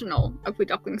original Ugly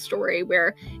Duckling story,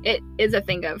 where it is a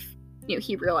thing of,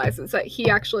 he realizes that he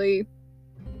actually,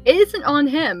 it isn't on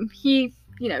him. He,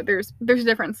 there's a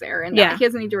difference there, and that he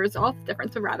doesn't need to resolve the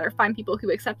difference, but rather find people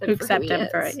who accept him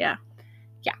for it. Yeah.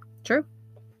 True.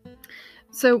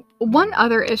 So one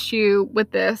other issue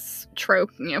with this trope,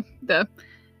 the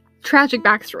tragic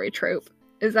backstory trope,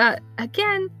 is that,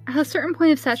 again, at a certain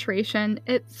point of saturation,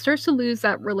 it starts to lose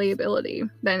that relatability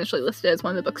that initially listed as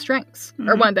one of the book's strengths,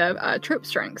 or one of the trope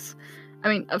strengths.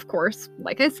 Of course,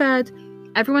 like I said,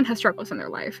 everyone has struggles in their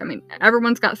life.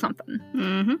 Everyone's got something.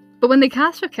 Mm-hmm. But when the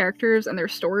cast of characters and their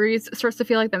stories starts to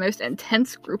feel like the most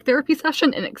intense group therapy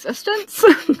session in existence,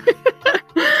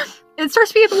 it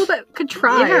starts to be a little bit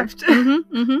contrived. Yeah.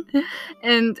 Mm-hmm.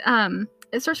 And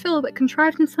it starts to feel a little bit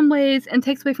contrived in some ways, and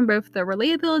takes away from both the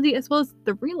relatability as well as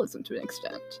the realism to an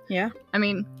extent. Yeah.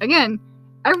 Again,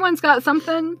 everyone's got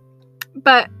something,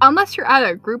 but unless you're at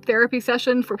a group therapy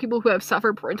session for people who have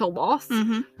suffered parental loss,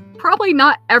 probably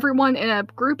not everyone in a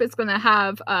group is going to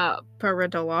have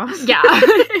parental loss. Yeah.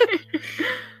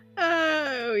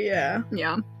 Oh, yeah.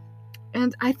 Yeah.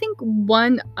 And I think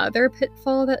one other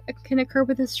pitfall that can occur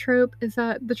with this trope is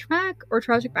that the traumatic or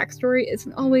tragic backstory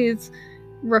isn't always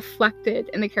reflected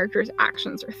in the character's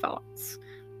actions or thoughts.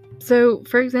 So,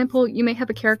 for example, you may have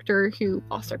a character who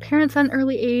lost their parents at an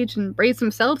early age and raised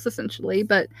themselves, essentially,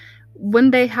 but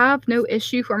when they have no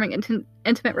issue forming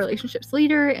intimate relationships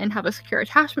later and have a secure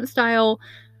attachment style,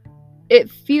 it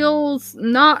feels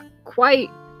not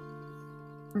quite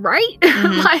right.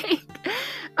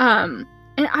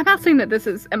 And I'm not saying that this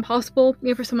is impossible,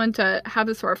 for someone to have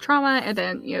this sort of trauma and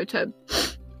then, to,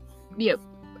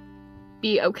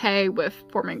 be okay with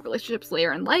forming relationships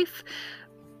later in life.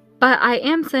 But I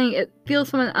am saying it feels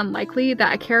somewhat unlikely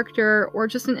that a character, or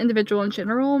just an individual in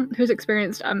general, who's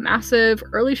experienced a massive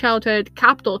early childhood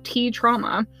capital T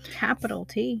trauma,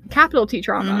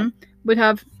 would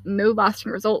have no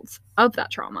lasting results of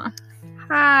that trauma.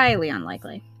 Highly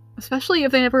unlikely. Especially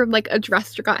if they never,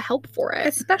 addressed or got help for it.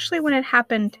 Especially when it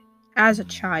happened as a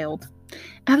child.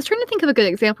 I was trying to think of a good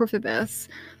example for this.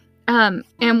 And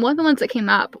one of the ones that came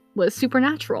up was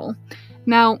Supernatural.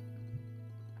 Now,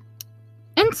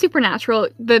 in Supernatural,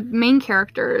 the main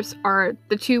characters are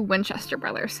the two Winchester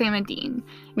brothers, Sam and Dean.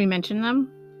 We mentioned them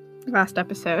last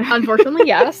episode. Unfortunately,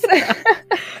 yes.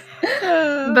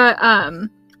 But I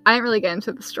didn't really get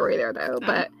into the story there, though.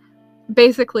 But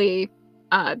basically,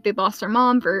 they lost their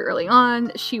mom very early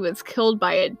on. She was killed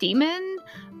by a demon.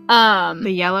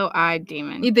 The yellow-eyed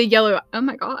demon. Oh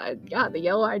my god. Yeah, the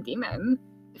yellow-eyed demon.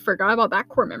 Forgot about that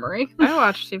core memory. I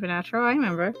watched Supernatural. I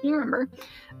remember. You remember.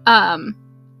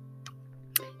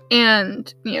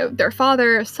 And, their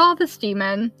father saw this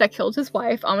demon that killed his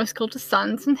wife, almost killed his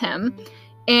sons and him,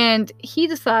 And he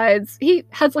decides, he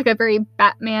has like a very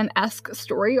Batman-esque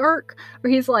story arc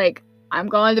where he's like, I'm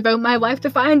going to devote my life to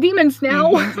find demons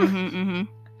now.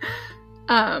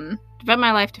 Devote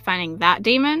my life to finding that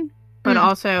demon, but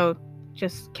also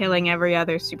just killing every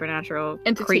other supernatural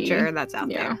creature that's out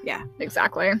there. Yeah,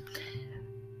 exactly.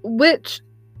 Which,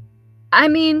 I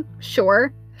mean,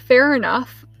 sure, fair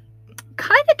enough.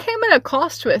 Kind of came at a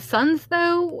cost to his sons,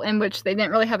 though, in which they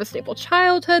didn't really have a stable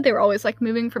childhood. They were always like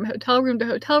moving from hotel room to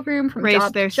hotel room, from job to job.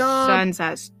 Raised their sons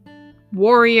as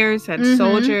warriors and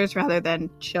soldiers rather than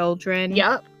children.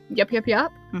 Yep.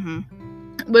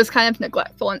 Was kind of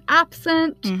neglectful and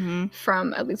absent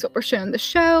from at least what we're shown in the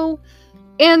show.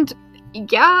 And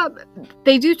yeah,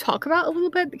 they do talk about a little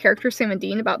bit, the characters Sam and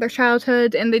Dean, about their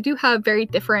childhood, and they do have very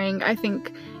differing, I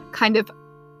think, kind of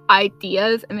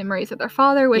ideas and memories of their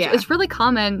father, which is really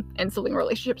common in sibling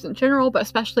relationships in general, but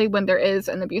especially when there is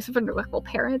an abusive or neglectful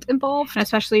parent involved. And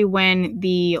especially when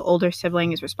the older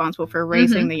sibling is responsible for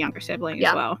raising the younger sibling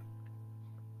as well.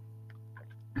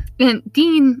 And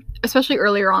Dean, especially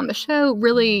earlier on the show,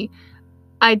 really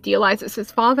idealizes his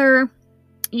father.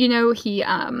 You know, he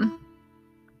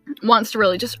wants to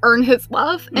really just earn his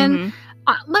love. And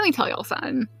let me tell y'all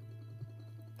something.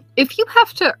 If you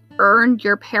have to earn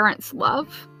your parents'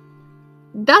 love,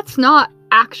 that's not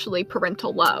actually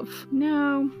parental love.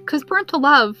 No. Because parental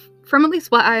love, from at least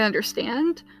what I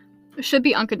understand, should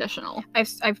be unconditional.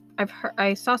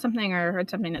 I saw something or heard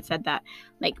something that said that,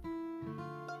 like,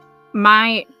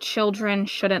 my children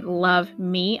shouldn't love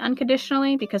me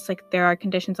unconditionally because, like, there are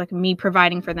conditions like me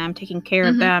providing for them, taking care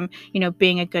of them, you know,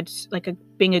 being a good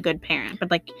parent.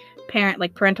 But like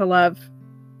parental love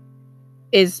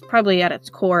is probably at its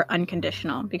core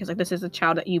unconditional because, like, this is a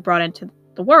child that you brought into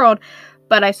the world.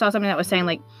 But I saw something that was saying,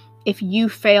 like, if you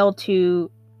fail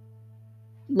to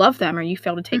love them or you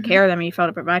fail to take care of them or you fail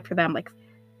to provide for them, like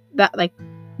that, like,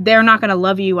 they're not going to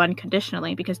love you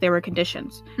unconditionally because there were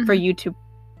conditions for you to,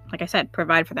 like I said,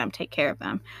 provide for them, take care of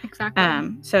them. Exactly.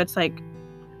 So it's like,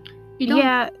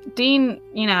 Dean,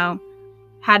 you know,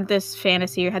 had this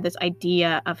fantasy or had this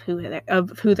idea of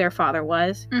who their father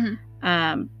was.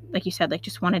 Like you said, like,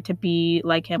 just wanted to be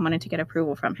like him, wanted to get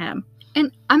approval from him. And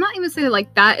I'm not even saying,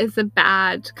 like, that is a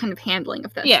bad kind of handling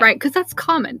of this, right? Because that's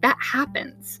common. That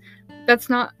happens. That's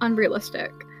not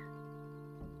unrealistic.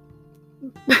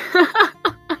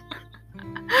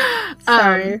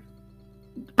 Sorry.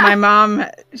 My mom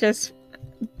just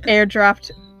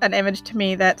airdropped an image to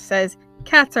me that says,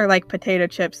 cats are like potato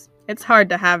chips. It's hard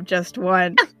to have just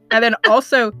one. And then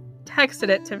also texted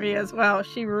it to me as well.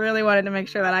 She really wanted to make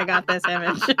sure that I got this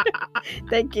image.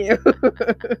 Thank you.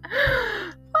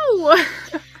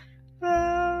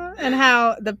 And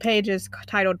how the page is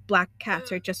titled Black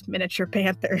Cats Are Just Miniature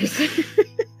Panthers.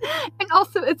 And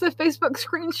also, it's a Facebook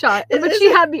screenshot, but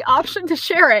she had the option to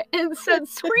share it and said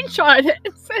screenshot it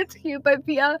and send it to you, but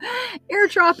via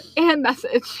airdrop and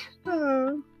message.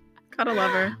 Oh, gotta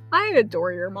love her. I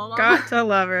adore your mom. Got to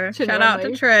love her. Shout out to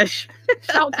Trish.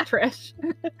 Shout out to Trish.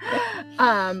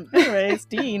 Anyways,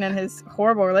 Dean and his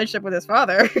horrible relationship with his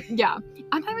father. Yeah.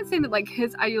 I'm not even saying that, like,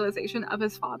 his idealization of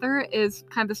his father is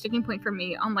kind of the sticking point for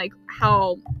me on, like,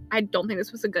 how I don't think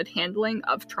this was a good handling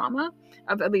of trauma,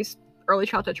 of at least early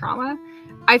childhood trauma.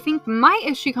 I think my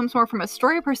issue comes more from a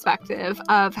story perspective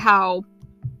of how,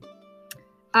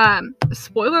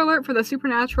 spoiler alert for the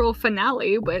Supernatural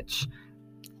finale, which,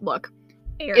 look,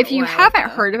 if you haven't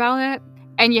heard about it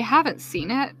and you haven't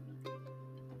seen it,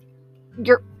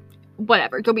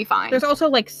 you'll be fine. There's also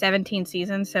like 17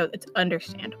 seasons, so it's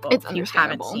understandable if you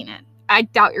haven't seen it. I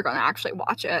doubt you're going to actually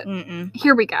watch it.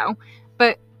 Here we go.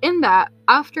 But in that,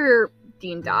 after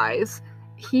Dean dies,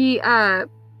 he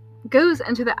goes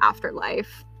into the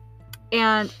afterlife,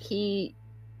 and he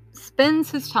spends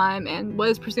his time in what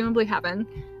is presumably heaven,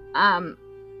 and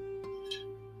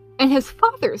his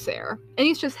father's there, and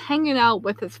he's just hanging out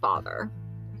with his father.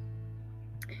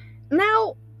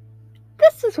 Now,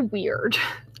 this is weird.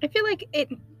 I feel like it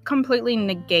completely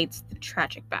negates the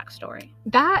tragic backstory.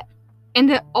 That,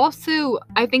 and it also,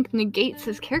 I think, negates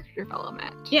his character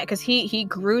development. Yeah, because he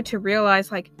grew to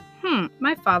realize, like,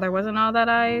 my father wasn't all that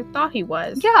I thought he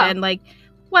was. Yeah. And, like,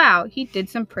 wow, he did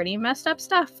some pretty messed up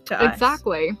stuff to us.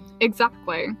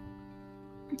 Exactly.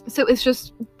 So it's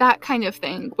just that kind of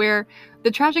thing where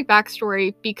the tragic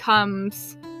backstory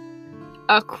becomes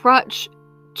a crutch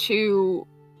to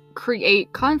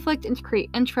create conflict and to create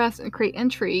interest and create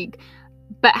intrigue,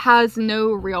 but has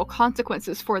no real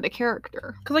consequences for the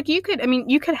character. Because, like, you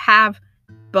could have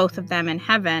both of them in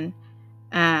heaven,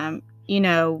 you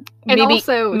know, and maybe,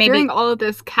 also during all of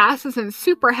this, Cass is in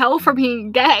super hell for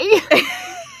being gay.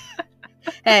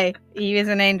 Hey, he is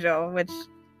an angel, which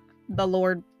the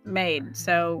Lord made.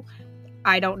 So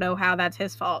I don't know how that's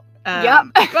his fault. Yep.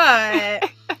 But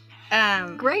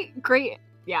great.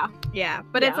 Yeah.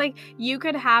 But it's like you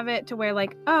could have it to where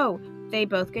like, oh, they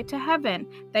both get to heaven.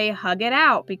 They hug it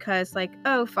out because like,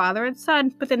 oh, father and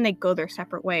son, but then they go their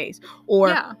separate ways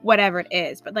or whatever it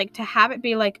is. But like to have it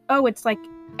be like, oh, it's like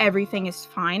everything is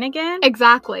fine again.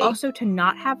 Exactly. Also to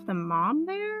not have the mom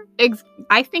there.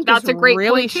 I think that's a great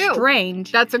really point too.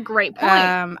 Strange. That's a great point.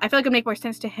 I feel like it would make more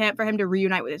sense for him to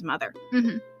reunite with his mother.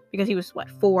 Mm-hmm. Because he was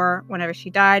 4 whenever she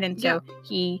died, and so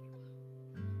he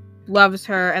loves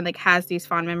her and like has these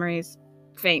fond memories,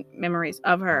 faint memories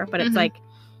of her. But it's like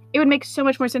it would make so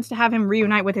much more sense to have him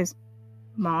reunite with his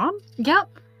mom. Yep.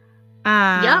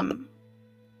 So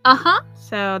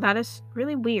that is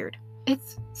really weird.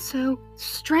 It's so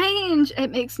strange.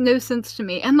 It makes no sense to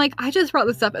me. And like I just brought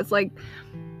this up as like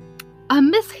a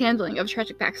mishandling of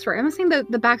tragic backstory. I'm not saying that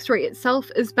the backstory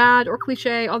itself is bad or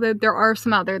cliche, although there are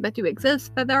some out there that do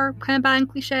exist that are kind of bad and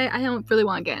cliche. I don't really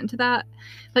want to get into that.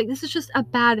 Like, this is just a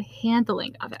bad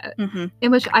handling of it, in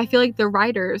which I feel like the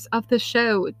writers of the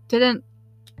show didn't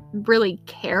really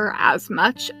care as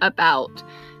much about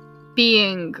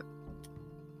being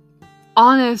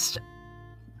honest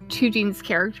to Dean's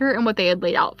character and what they had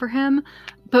laid out for him,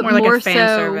 but more like a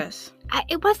fan service.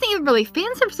 It wasn't even really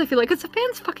fan service, I feel like, because the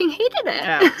fans fucking hated it.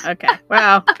 Oh, okay.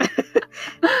 Well,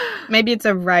 maybe it's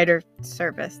a writer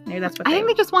service. Maybe that's what I think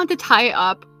they just wanted to tie it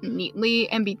up neatly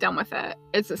and be done with it.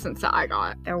 It's the sense that I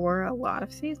got. There were a lot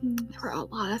of seasons. There were a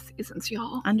lot of seasons,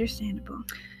 y'all. Understandable.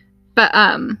 But,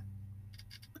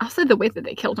 also the way that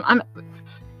they killed him.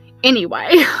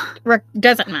 Anyway.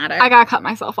 Doesn't matter. I gotta cut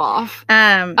myself off.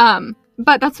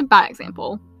 But that's a bad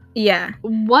example. Yeah.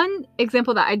 One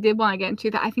example that I did want to get into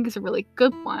that I think is a really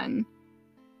good one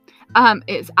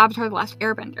is Avatar: The Last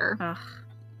Airbender. Ugh.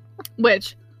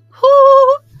 Which,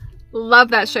 love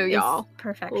that show, y'all. It's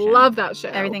perfection. Love that show.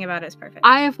 Everything about it is perfect.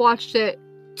 I have watched it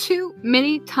too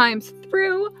many times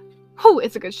through.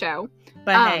 It's a good show.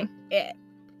 But hey,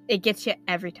 it gets you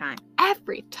every time.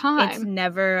 Every time. It's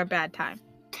never a bad time.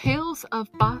 Tales of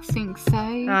Ba Sing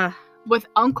Se with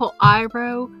Uncle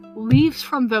Iroh, Leaves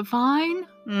from the Vine.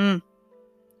 You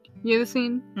know the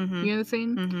scene? Mm-hmm. You know the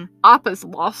scene? Mm-hmm. Appa's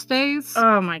Lost Days.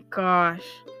 Oh my gosh.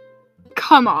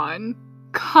 Come on.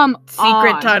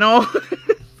 Secret tunnel.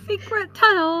 Secret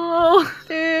tunnel.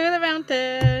 Through the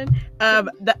mountain.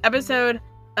 The episode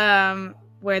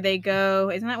where they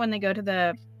go, isn't that when they go to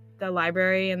the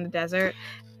library in the desert?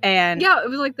 And yeah, it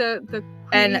was like the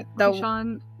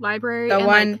Kushan library. The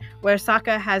one where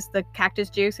Sokka has the cactus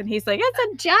juice and he's like, it's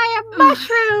a giant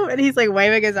mushroom, and he's like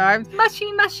waving his arms.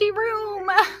 Mushy room.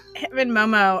 Him and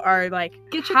Momo are like,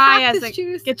 get your cactus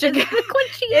juice. Get your it's the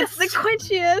quenchiest. It's the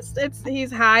quenchiest.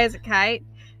 He's high as a kite.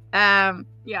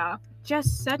 Yeah.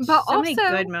 Just so many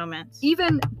good moments.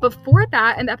 Even before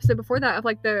that, in the episode before that, of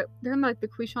like they're in like the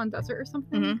Kushan desert or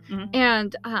something,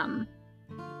 and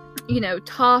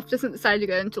Toph doesn't decide to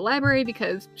go into the library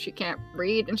because she can't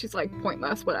read, and she's like,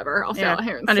 pointless, whatever. I'll stay out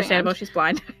here and understandable. She's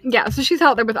blind. Yeah, so she's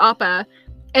out there with Appa,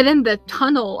 and then the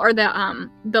tunnel or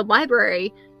the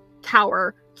library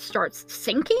tower starts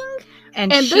sinking,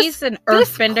 and she's an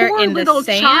earthbender in the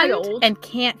sand and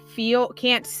can't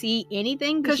see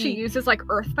anything because she uses like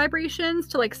earth vibrations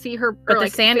to like see her. But or, the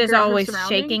like, sand is always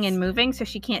shaking and moving, so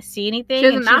she can't see anything.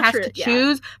 She has to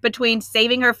choose between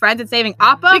saving her friends and saving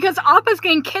Appa, because Appa's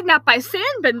getting kidnapped by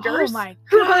sandbenders. Oh my god!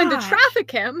 Who wanted to traffic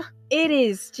him? It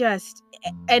is just,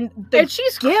 and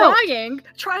she's crying,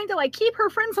 trying to like keep her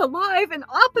friends alive, and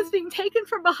Appa's being taken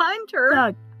from behind her.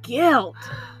 The guilt.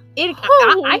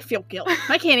 I feel guilt.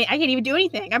 I can't even do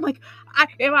anything. I'm like,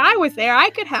 if I was there, I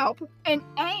could help. And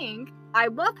Aang, I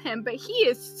love him, but he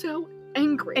is so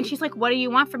angry. And she's like, "What do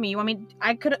you want from me? You want me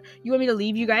to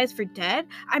leave you guys for dead?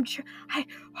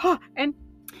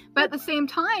 But at the same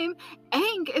time,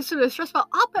 Aang is so distressed about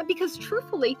Appa because,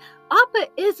 truthfully, Appa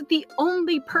is the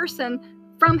only person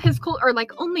from his culture, or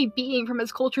like only being from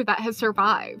his culture that has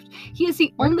survived. He is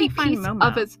the only piece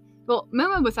of his. Well,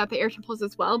 Momo was at the air temples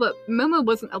as well, but Momo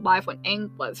wasn't alive when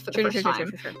Aang was for the first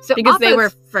time. So because they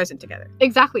were frozen together.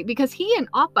 Exactly, because he and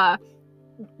Appa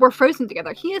were frozen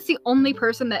together. He is the only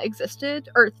person that existed,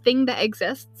 or thing that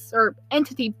exists, or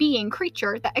entity, being,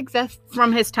 creature that exists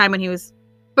from his time when he was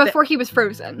before he was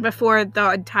frozen. Before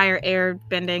the entire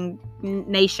airbending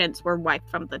nations were wiped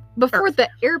from the before Earth. The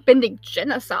airbending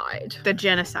genocide. The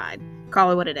genocide.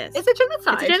 Call it what it is. It's a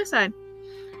genocide. It's a genocide.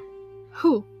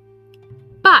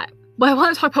 But what I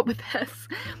want to talk about with this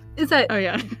is that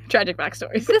tragic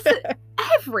backstories.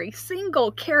 Every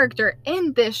single character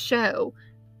in this show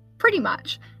pretty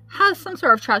much has some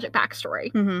sort of tragic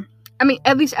backstory. I mean,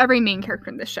 at least every main character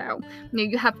in the show.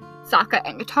 You have Sokka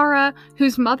and Katara,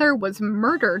 whose mother was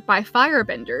murdered by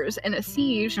firebenders in a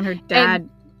siege. And her dad...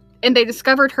 And they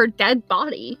discovered her dead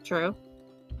body. True.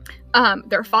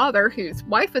 Their father, whose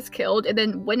wife was killed, and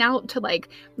then went out to,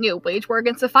 wage war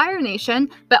against the Fire Nation,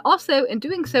 but also, in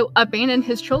doing so, abandoned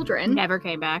his children. Never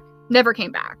came back.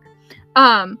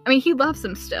 I mean, he loves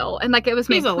them still, and, it was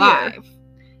made He's clear. alive.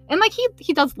 And,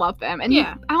 he does love them. And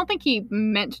I don't think he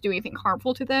meant to do anything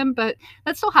harmful to them, but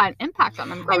that still had an impact on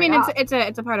them growing up. It's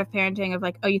a part of parenting of,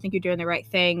 you think you're doing the right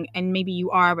thing, and maybe you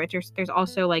are, but there's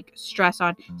also, stress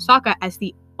on Sokka as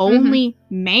the only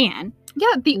man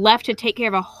left to take care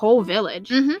of a whole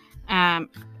village.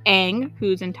 Aang,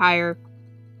 whose entire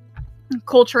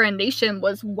culture and nation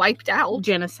was wiped out.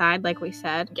 Genocide, like we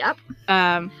said. Yep.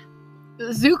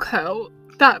 Zuko,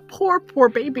 that poor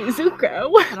baby Zuko.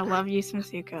 I love you some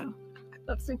Zuko. I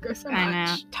love Zuko so much. I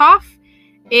know. Toph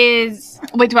is...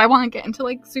 Wait, do I want to get into,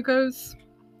 Zuko's?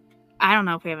 I don't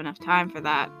know if we have enough time for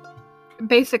that.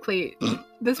 Basically,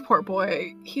 this poor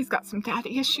boy, he's got some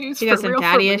daddy issues. He has some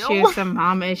daddy issues, some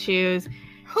mom issues.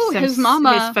 His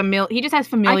mama... He just has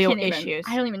familial issues.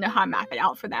 I don't even know how to map it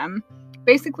out for them.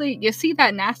 Basically, you see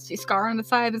that nasty scar on the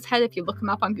side of his head if you look him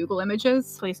up on Google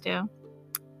Images. Please do.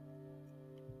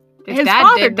 His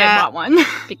father did that one.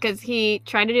 Because he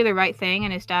tried to do the right thing,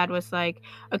 and his dad was like,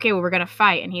 okay, well, we're gonna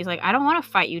fight. And he's like, I don't want to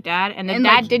fight you, Dad. And the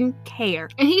dad didn't care.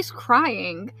 And he's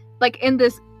crying. In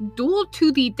this duel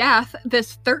to the death,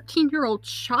 this 13-year-old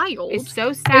child is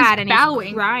so sad and bowing,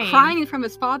 he's crying. Crying from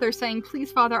his father, saying,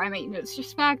 please, Father, I made no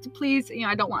disrespect. Please,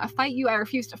 I don't want to fight you. I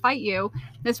refuse to fight you.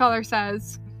 And his father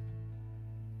says...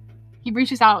 He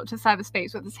reaches out to the side of his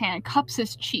face with his hand, cups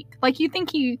his cheek. You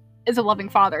think he is a loving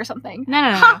father or something.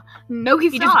 No. No,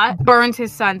 he's he not. Just burns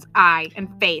his son's eye and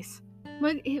face.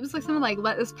 But it was something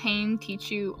let this pain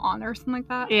teach you honor or something like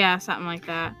that. Yeah, something like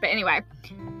that. But anyway...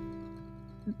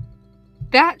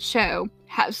 That show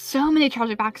has so many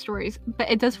tragic backstories, but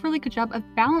it does a really good job of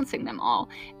balancing them all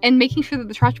and making sure that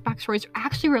the tragic backstories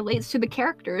actually relates to the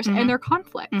characters and their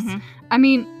conflicts. I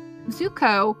mean,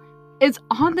 Zuko is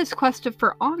on this quest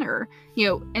for honor,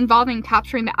 involving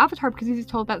capturing the Avatar because he's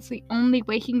told that's the only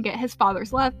way he can get his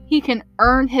father's love. He can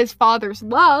earn his father's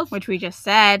love. Which we just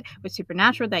said with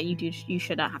Supernatural that you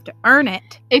should not have to earn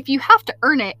it. If you have to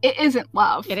earn it, it isn't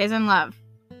love. It isn't love.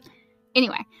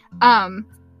 Anyway,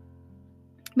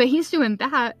 but he's doing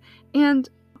that, and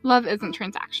love isn't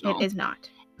transactional. It is not.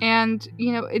 And,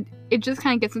 it just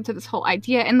kind of gets into this whole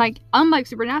idea. And, unlike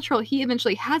Supernatural, he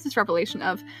eventually has this revelation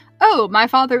of, oh, my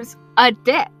father's a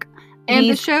dick. And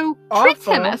the show treats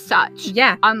him as such.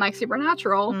 Yeah. Unlike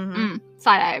Supernatural.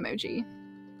 Side-eye emoji.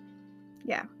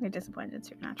 Yeah, we're disappointed in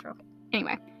Supernatural.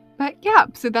 Anyway. But, yeah,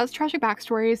 so that's tragic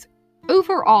backstories.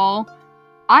 Overall,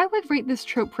 I would rate this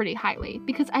trope pretty highly.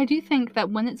 Because I do think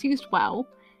that when it's used well...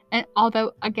 And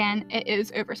although, again, it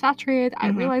is oversaturated, I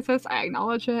realize this, I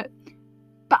acknowledge it.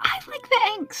 But I like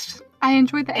the angst. I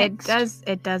enjoy the angst.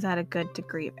 It does add a good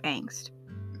degree of angst.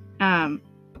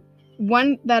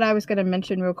 One that I was going to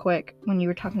mention real quick when you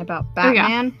were talking about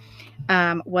Batman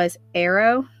was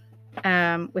Arrow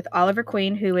with Oliver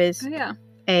Queen, who is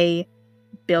a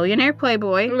billionaire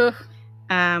playboy.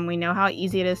 Ugh. We know how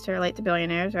easy it is to relate to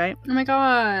billionaires, right? Oh my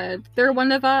god. They're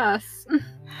one of us.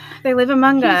 They live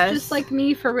among us. He's just like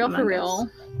me, for real, for real.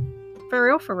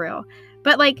 For real.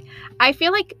 But, I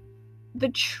feel like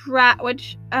which,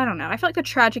 I don't know. I feel like the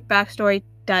tragic backstory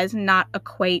does not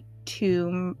equate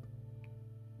to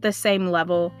the same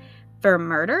level for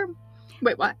murder.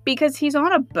 Wait, what? Because he's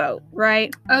on a boat,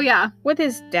 right? Oh, yeah. With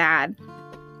his dad.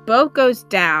 Boat goes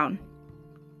down.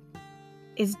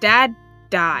 His dad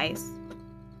dies.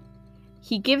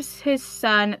 He gives his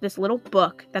son this little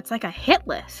book that's like a hit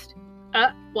list.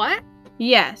 What?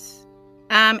 Yes.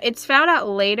 It's found out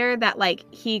later that,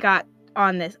 he got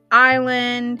on this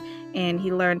island, and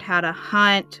he learned how to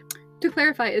hunt. To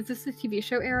clarify, is this the TV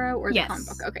show Arrow, or yes. the comic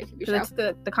book? Okay, TV show. So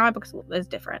it's the comic book is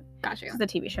different. Gotcha. It's the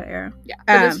TV show Arrow. Yeah,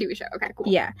 for this TV show. Okay, cool.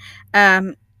 Yeah.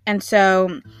 And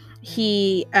so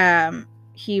he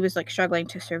was, struggling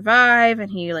to survive, and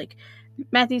he,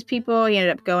 met these people. He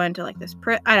ended up going to, this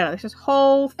I don't know, there's this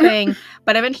whole thing.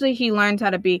 But eventually he learns how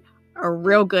to be a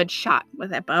real good shot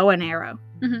with a bow and arrow.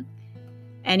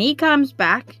 And he comes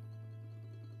back,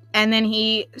 and then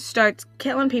he starts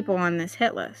killing people on this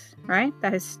hit list, right?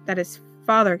 That his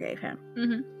father gave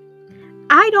him.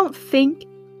 I don't think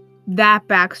that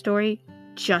backstory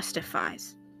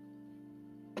justifies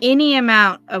any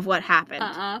amount of what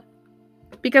happened.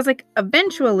 Because,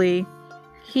 eventually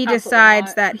he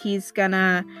decides that he's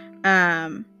gonna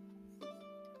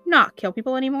not kill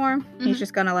people anymore. He's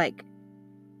just gonna,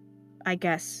 I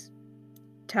guess,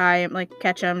 tie him, like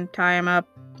catch him, tie him up,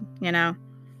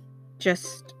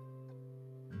 just,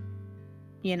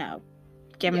 give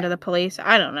him to the police.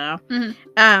 I don't know.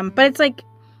 Mm-hmm. But it's like,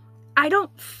 I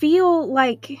don't feel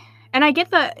like, and I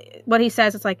get what he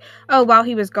says. It's like, oh, while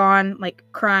he was gone, like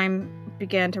crime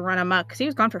began to run amok because he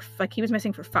was gone for he was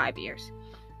missing for 5 years.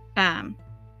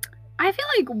 I feel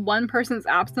like one person's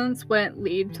absence wouldn't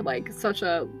lead to like such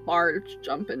a large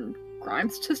jump in crime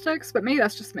statistics, but maybe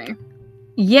that's just me.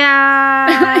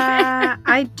 Yeah,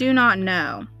 I do not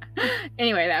know.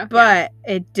 Anyway, though, but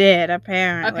it did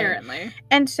apparently.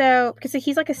 And so because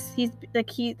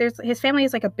his family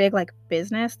is like a big like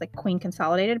business, like Queen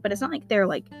Consolidated, but it's not like they're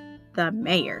like the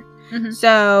mayor. Mm-hmm.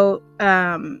 So,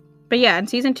 but yeah, in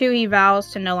season 2 he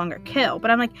vows to no longer kill.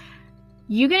 But I'm like,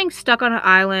 you getting stuck on an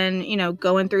island,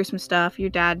 going through some stuff. Your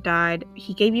dad died.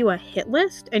 He gave you a hit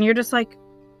list, and you're just like,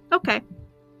 okay.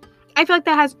 I feel like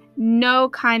that has no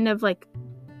kind of like.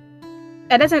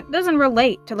 It doesn't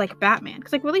relate to like Batman,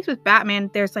 because like at least with Batman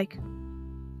there's like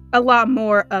a lot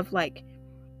more of like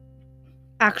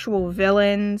actual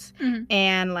villains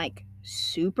and like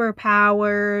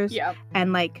superpowers. Yep.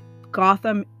 And like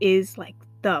Gotham is like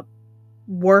the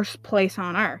worst place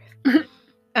on earth.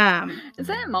 Is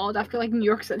that modeled after like New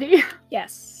York City?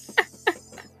 Yes.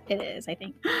 It is, I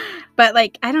think. But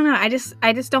like I don't know, I just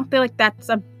don't feel like that's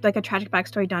a tragic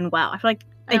backstory done well. I feel like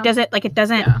it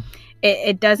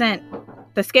doesn't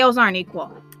the scales aren't equal.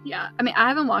 Yeah. I mean, I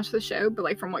haven't watched the show, but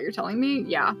like from what you're telling me,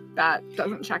 yeah, that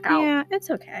doesn't check out. Yeah, it's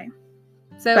okay.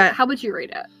 So how would you rate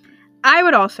it? I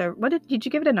would also, did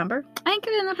you give it a number? I didn't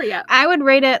give it a number yet. I would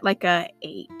rate it like a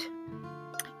 8.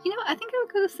 I think I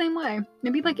would go the same way.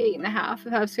 Maybe like 8.5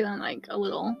 if I was feeling like a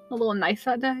little nice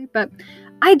that day. But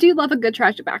I do love a good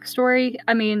tragic backstory.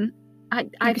 I mean,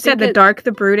 I said the dark,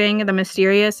 the brooding, the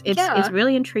mysterious. It's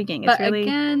really intriguing. It's really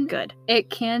good. It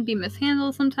can be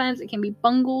mishandled sometimes. It can be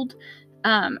bungled.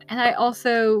 And I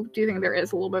also do think there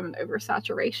is a little bit of an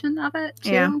oversaturation of it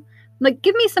too. Yeah. Like,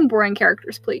 give me some boring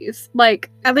characters, please.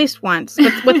 Like, at least once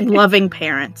with loving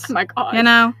parents. Oh my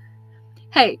god.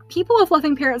 Hey, people with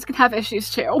loving parents can have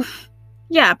issues too.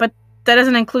 Yeah, but that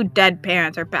doesn't include dead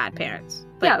parents or bad parents.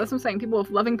 Yeah, that's what I'm saying. People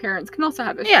with loving parents can also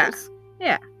have issues.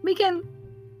 Yeah. We can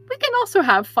also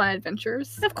have fun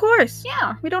adventures. Of course.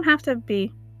 Yeah. We don't have to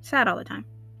be sad all the time.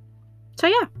 So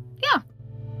yeah. Yeah.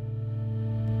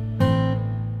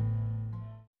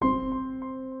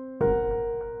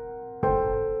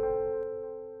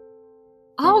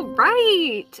 All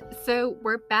right. So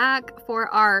we're back for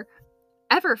our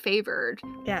ever favored.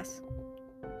 Yes.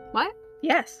 What?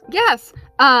 Yes. Yes.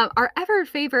 Our ever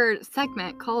favored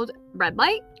segment called Red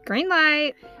Light, Green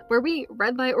Light, where we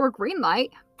red light or green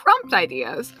light prompt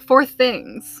ideas for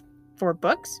things. For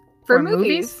books? For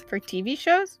movies? For TV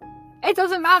shows? It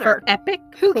doesn't matter. For epic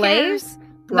Who plays? Cares?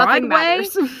 Broadway? Nothing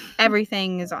matters.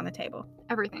 Everything is on the table.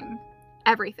 Everything.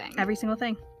 Every single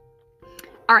thing.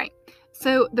 All right.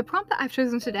 So the prompt that I've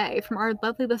chosen today from our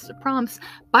lovely list of prompts,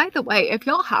 by the way, if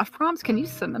y'all have prompts, can you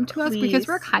send them to us? Please. Because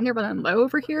we're kind of running low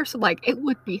over here, so like it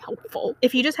would be helpful.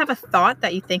 If you just have a thought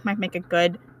that you think might make a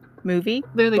good movie,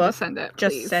 literally book, just send it.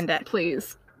 Just please. send it.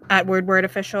 Please. At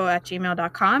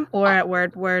wordwordofficial@gmail.com or at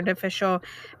wordwordofficial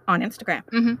on Instagram.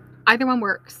 Mm-hmm. Either one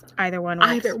works. Either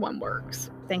one works.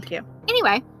 Thank you.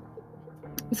 Anyway,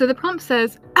 so the prompt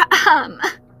says,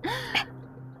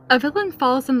 a villain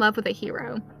falls in love with a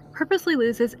hero, purposely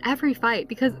loses every fight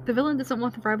because the villain doesn't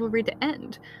want the rivalry to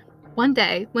end. One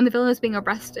day, when the villain is being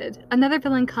arrested, another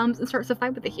villain comes and starts a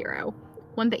fight with the hero,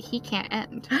 one that he can't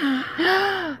end.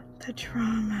 The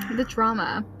drama. The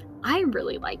drama. I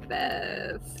really like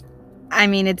this. I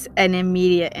mean, it's an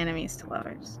immediate enemies to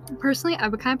lovers. Personally, I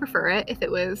would kind of prefer it if it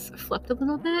was flipped a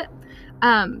little bit.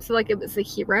 So like it was the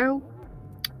hero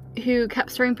who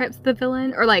kept starting fights with the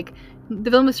villain, or like the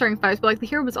villain was starting fights, but like the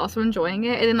hero was also enjoying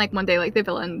it. And then like one day, like the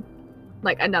villain,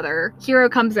 like another hero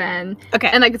comes in,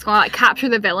 and like it's gonna like capture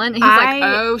the villain, and he's like,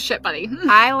 "Oh shit, buddy."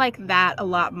 I like that a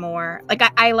lot more. Like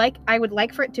I would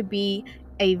like for it to be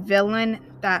a villain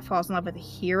that falls in love with a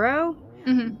hero,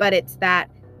 but it's that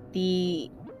the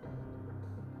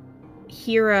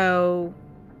hero.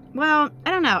 Well,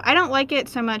 I don't know. I don't like it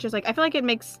so much as like I feel like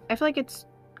it's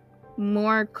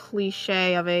more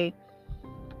cliche of a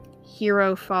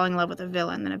hero falling in love with a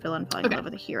villain than a villain falling in love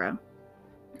with a hero.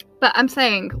 But I'm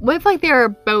saying, what if like they're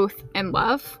both in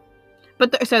love?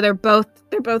 But they're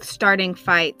both starting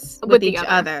fights with each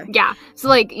other. Yeah. So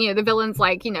like, the villain's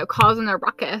like, causing a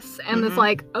ruckus, and it's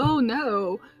like, oh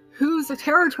no, whose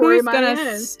territory am I in? Who's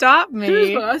gonna stop me? Who's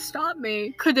gonna stop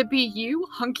me? Could it be you,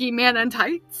 Hunky Man in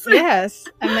Tights? Yes.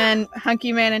 And then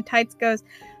Hunky Man in Tights goes,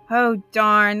 oh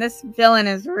darn, this villain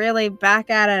is really back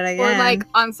at it again. Or like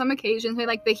on some occasions,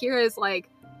 like the hero is like,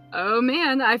 oh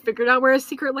man, I figured out where his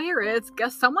secret lair is.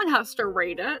 Guess someone has to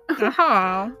raid it.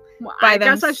 Oh. Well, I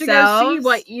guess I should go see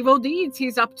what evil deeds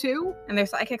he's up to. And their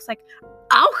sidekick's like,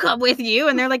 I'll come with you.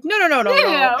 And they're like, no.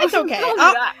 Yeah, it's okay.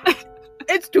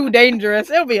 It's too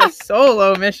dangerous. It'll be a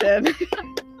solo mission.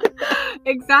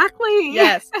 Exactly.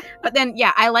 Yes. But then,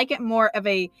 yeah, I like it more of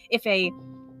if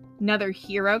another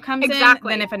hero comes in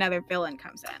than if another villain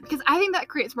comes in. Because I think that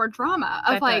creates more drama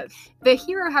of the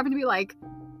hero having to be like,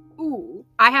 ooh,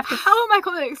 how am I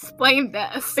going to explain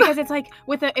this? Because it's like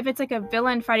if it's like a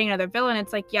villain fighting another villain,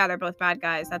 it's like, yeah, they're both bad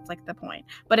guys. That's like the point.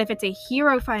 But if it's a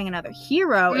hero fighting another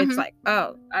hero, it's like,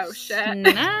 oh shit.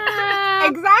 Snap.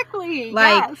 Exactly.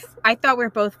 Like, yes. I thought we were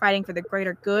both fighting for the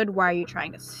greater good. Why are you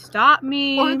trying to stop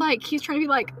me? Or like he's trying to be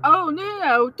like, oh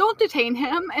no, don't detain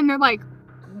him. And they're like,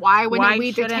 why wouldn't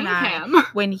we detain him?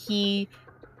 When he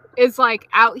is like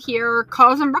out here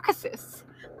causing ruckuses.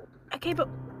 Okay, but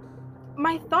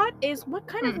my thought is, what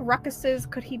kind of ruckuses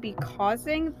could he be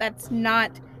causing that's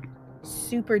not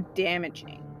super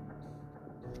damaging?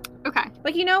 Okay.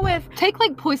 Like, take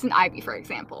like Poison Ivy, for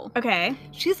example. Okay.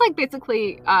 She's like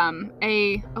basically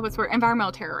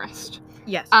environmental terrorist.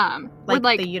 Yes.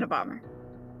 Like the Unabomber.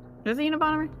 Was he a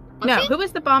Unabomber? No, who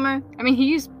was the bomber? I mean, he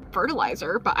used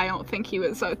fertilizer, but I don't think he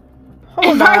was a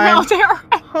environmental terrorist.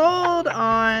 Hold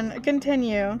on.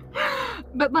 Continue.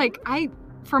 But like,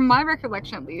 from my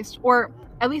recollection at least, or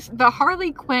at least the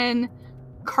Harley Quinn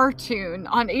cartoon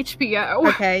on HBO.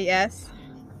 Okay, yes.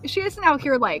 She isn't out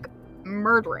here like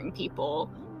murdering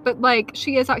people, but like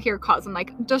she is out here causing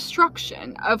like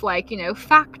destruction of like,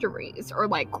 factories or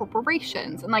like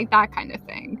corporations and like that kind of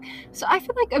thing. So I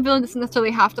feel like a villain doesn't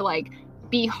necessarily have to like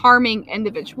be harming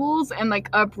individuals in like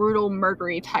a brutal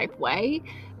murdery type way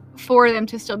for them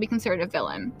to still be considered a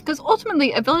villain. Because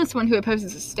ultimately, a villain is someone who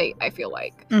opposes a state, I feel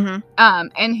like. Mm-hmm.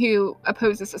 And who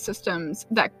opposes the systems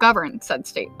that govern said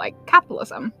state, like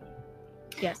capitalism.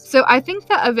 Yes. So I think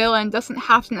that a villain doesn't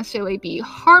have to necessarily be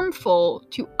harmful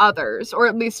to others, or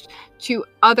at least to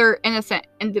other innocent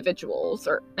individuals,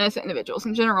 or innocent individuals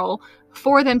in general,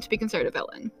 for them to be considered a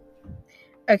villain.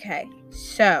 Okay,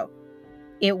 so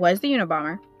it was the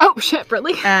Unabomber. Oh, shit,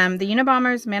 really? The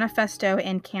Unabomber's manifesto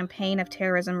and campaign of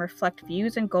terrorism reflect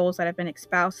views and goals that have been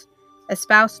espoused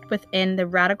within the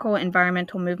radical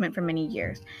environmental movement for many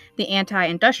years. The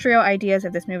anti-industrial ideas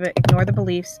of this movement ignore the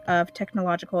beliefs of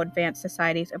technological advanced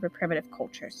societies over primitive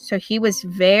cultures. So he was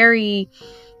very...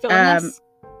 Villainous?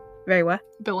 Very what?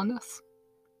 Villainous.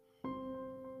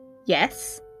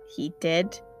 Yes, he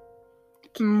did.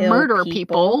 Murder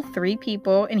people. 3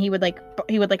 people, and he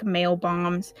would mail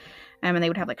bombs, and they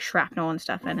would have like shrapnel and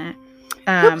stuff in it.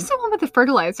 What was the one with the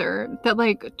fertilizer that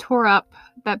like tore up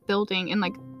that building and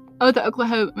like the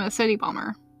Oklahoma City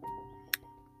bomber?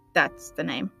 That's the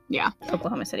name. Yeah,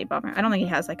 Oklahoma City bomber. I don't think he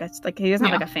has he doesn't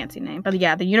have like a fancy name, but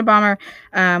yeah, the Unabomber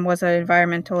was an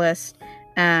environmentalist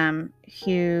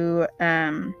who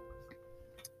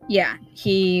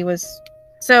he was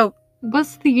so.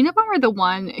 Was the Unabomber the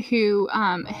one who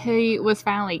he was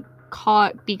finally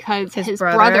caught because his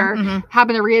brother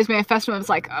happened to read his manifesto and was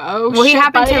like, oh, well, shit, he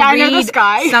happened to read this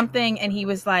guy something, and he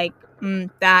was like,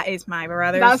 that is my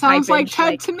brother. That sounds like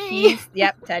Ted to me.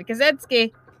 Yep, Ted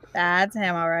Kaczynski. That's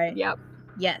him, all right. Yep.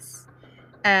 Yes.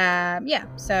 Yeah.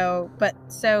 So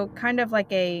kind of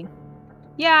like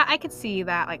I could see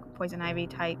that like Poison Ivy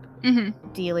type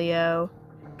dealio.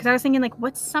 Because I was thinking like,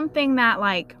 what's something that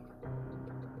like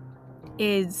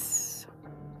is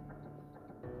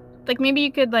like, maybe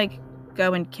you could like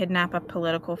go and kidnap a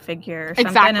political figure or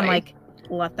something and like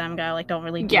let them go, like don't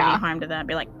really do any harm to them,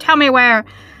 be like, tell me where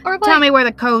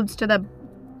the codes to the,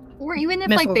 or even if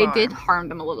like they did harm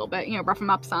them a little bit, rough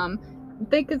them up some,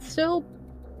 they could still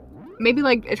maybe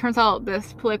like it turns out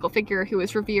this political figure who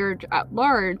is revered at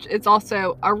large is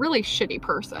also a really shitty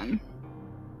person.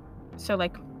 So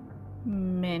like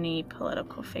many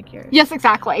political figures. Yes,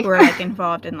 exactly. Who are like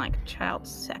involved in like child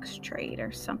sex trade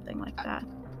or something like that.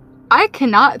 I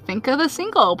cannot think of a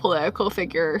single political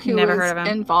figure who was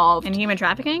involved in human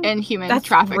trafficking. That's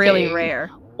trafficking, really rare.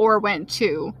 Or went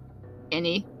to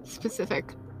any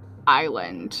specific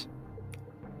island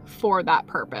for that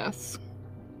purpose.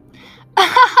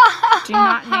 Do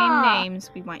not name names.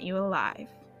 We want you alive.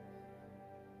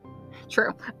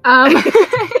 True.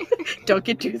 Don't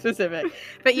get too specific.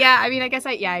 But yeah, I mean, I guess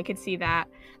I could see that.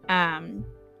 I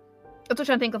was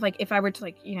trying to think of like, if I were to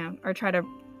like, or try to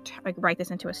like write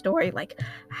this into a story, like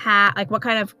what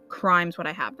kind of crimes would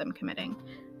I have them committing?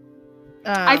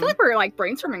 I feel like we're like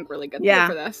brainstorming really good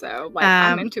for this, so like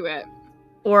I'm into it.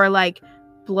 Or like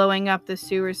blowing up the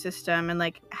sewer system and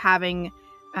like having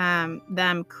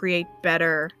them create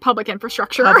better public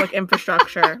infrastructure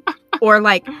or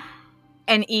like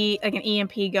an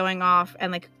EMP going off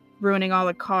and like ruining all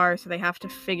the cars, so they have to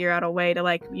figure out a way to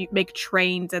like make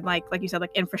trains and like you said,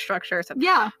 like infrastructure or something.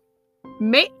 Yeah,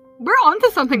 we're onto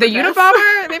something. The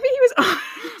Unabomber, maybe he was on.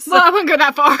 Well, I wouldn't go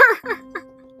that far.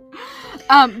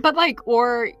 But like,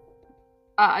 or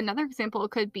another example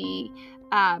could be,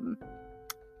 I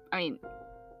mean,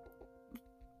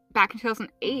 back in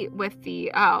 2008 with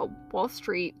the Wall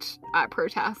Street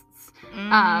protests.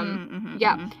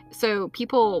 Yeah. So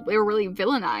people, they were really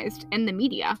villainized in the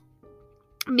media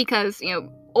because, you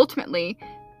know, ultimately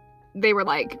they were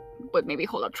like, would maybe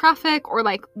hold up traffic or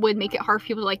like would make it hard for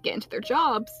people to like get into their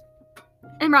jobs.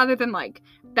 And rather than like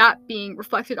that being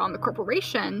reflected on the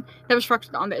corporation, that was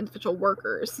reflected on the individual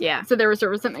workers. Yeah. So there was a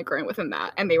resentment growing within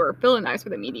that, and they were villainized by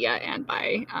the media and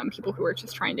by people who were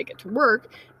just trying to get to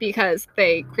work because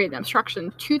they created an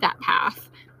obstruction to that path,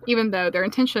 even though their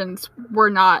intentions were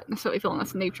not necessarily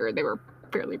villainous in nature. They were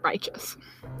fairly righteous,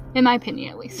 in my opinion,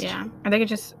 at least. Yeah, and they could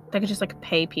just like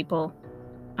pay people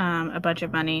a bunch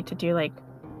of money to do like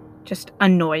just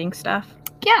annoying stuff.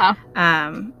 Yeah.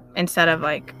 Instead of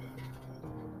like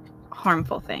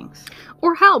harmful things.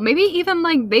 Or hell, maybe even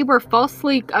like they were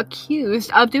falsely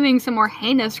accused of doing some more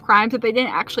heinous crimes that they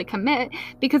didn't actually commit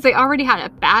because they already had a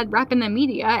bad rep in the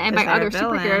media and by other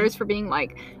superheroes for being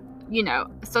like, you know,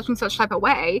 such and such type of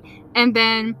way. And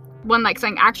then when like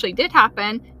something actually did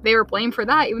happen, they were blamed for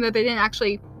that even though they didn't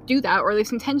actually do that or at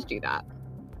least intend to do that.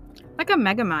 Like a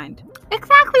Megamind.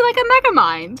 Exactly, like a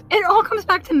Megamind. It all comes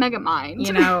back to Megamind.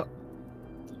 You know,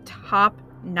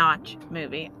 top-notch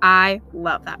movie. I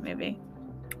love that movie.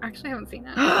 I actually haven't seen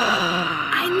it.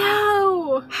 I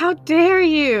know! How dare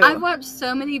you! I've watched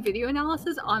so many video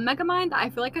analysis on Megamind that I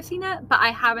feel like I've seen it, but I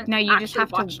haven't. No, you just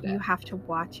have watched to. it. You have to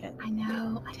watch it. I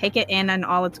know. Take it in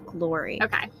all its glory.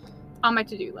 Okay, on my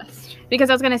to-do list. Because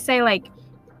I was gonna say like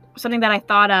something that I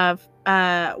thought of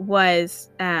was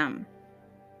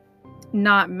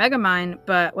not Megamind,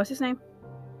 but what's his name?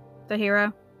 The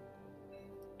hero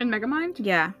in Megamind?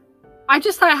 Yeah. I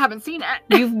just thought I haven't seen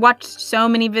it. You've watched so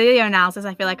many video analysis.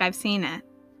 I feel like I've seen it.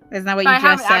 Isn't that what you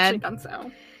just said? I haven't actually done so.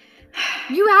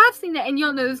 You have seen it, and you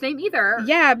don't know his name either.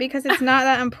 Yeah, because it's not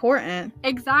that important.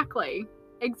 Exactly.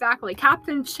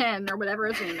 Captain Chin, or whatever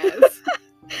his name is.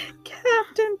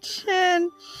 Captain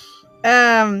Chin.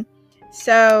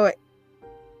 So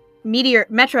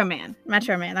Metro Man,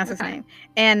 that's his name.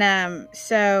 And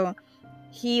so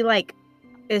he like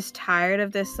is tired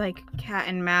of this like cat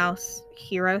and mouse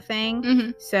hero thing.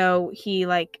 Mm-hmm. So he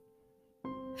like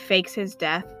fakes his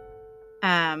death.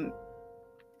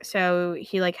 So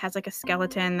he like has like a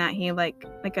skeleton that he like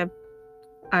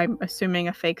I'm assuming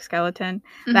a fake skeleton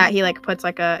mm-hmm. that he like puts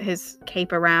like his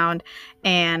cape around,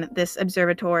 and this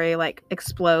observatory like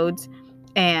explodes,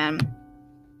 and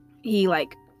he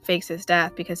like fakes his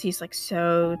death because he's like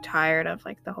so tired of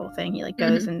like the whole thing. He like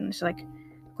goes mm-hmm. and just like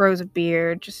grows a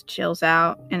beard, just chills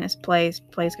out in his place,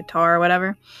 plays guitar or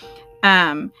whatever.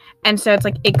 And so it's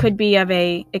like it could be a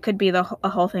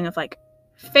whole thing of like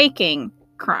faking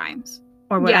crimes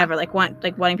or whatever, like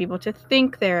wanting people to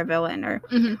think they're a villain or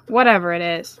mm-hmm. whatever it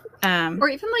is. Or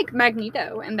even like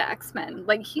Magneto in the X-Men,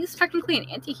 like he's technically an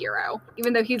anti-hero,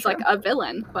 even though he's True. like a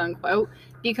villain, quote unquote,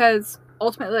 because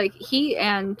ultimately like he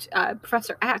and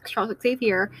Professor X, Charles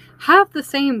Xavier, have the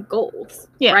same goals,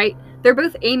 right? They're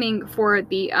both aiming for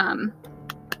the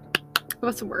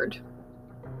what's the word?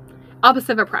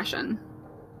 Opposite of oppression.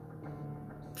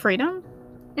 Freedom?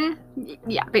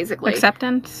 Yeah, basically.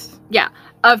 Acceptance? Yeah,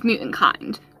 of mutant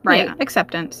kind, right? Yeah,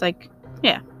 acceptance, like,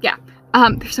 yeah. Yeah.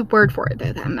 There's a word for it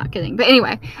though that I'm not getting. But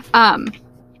anyway,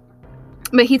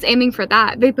 but he's aiming for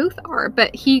that. They both are,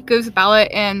 but he goes about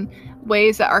it in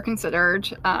ways that are considered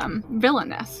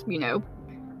villainous, you know?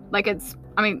 Like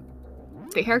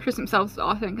the characters themselves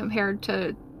are often compared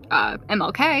to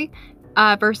MLK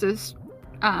versus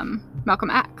Malcolm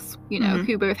X, you know, mm-hmm.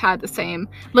 who both had the same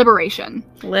liberation.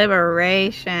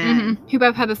 Mm-hmm. Who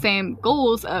both had the same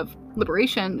goals of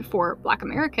liberation for Black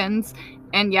Americans,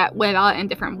 and yet went out in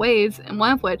different ways, and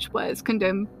one of which was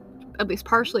condoned at least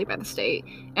partially by the state,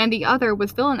 and the other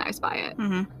was villainized by it.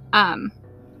 Mm-hmm.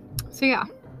 So yeah.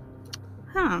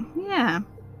 Huh, yeah.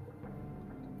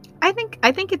 I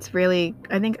think it's really,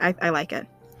 I like it.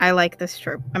 I like this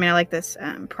trope. I mean, I like this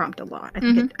prompt a lot.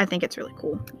 I think it's really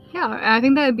cool. Yeah, and I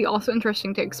think that would be also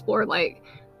interesting to explore. Like,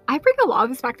 I bring a lot of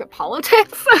this back to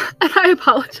politics, and I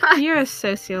apologize. You're a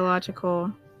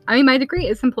sociological. I mean, my degree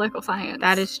is in political science.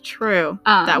 That is true.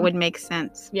 That would make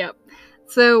sense. Yep.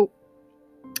 So,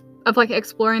 of like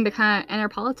exploring the kind of inner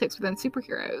politics within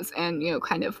superheroes and, you know,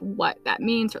 kind of what that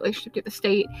means, relationship to the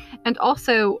state, and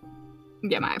also,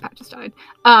 yeah, my iPad just died.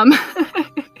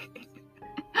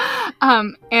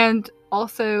 And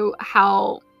also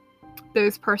how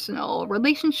those personal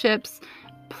relationships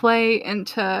play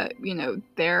into, you know,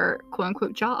 their quote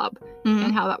unquote job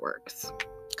and how that works.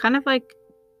 Kind of like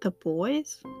The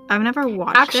Boys. I've never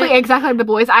watched Actually, it. Exactly like The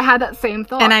Boys. I had that same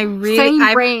thought. And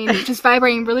same brain, just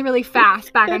vibrating really, really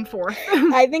fast back and forth.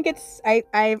 I think it's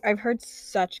I've heard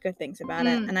such good things about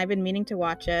it, and I've been meaning to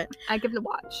watch it. I give it a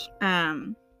watch.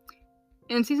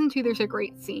 In season 2, there's a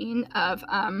great scene of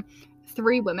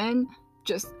 3 women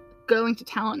just going to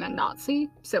town on a Nazi.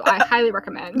 So I highly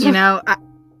recommend. You know,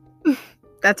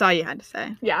 that's all you had to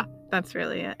say. Yeah, that's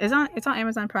really it. It's on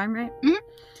Amazon Prime, right?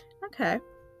 Mm-hmm. Okay.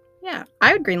 Yeah,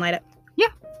 I would greenlight it. Yeah,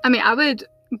 I mean, I would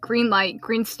green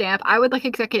stamp. I would like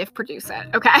executive produce it.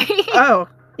 Okay. Oh,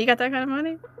 you got that kind of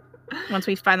money? Once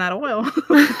we find that oil,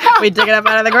 we dig it up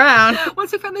out of the ground.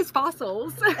 Once we find these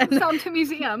fossils, sell them to a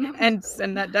museum. And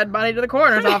send that dead body to the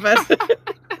coroner's office.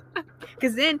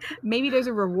 Because then maybe there's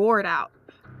a reward out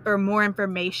or more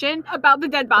information about the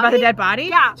dead body.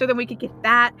 Yeah. So then we could get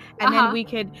that, and then we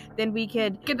could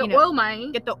get the oil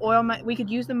money. Get the oil money. We could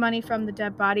use the money from the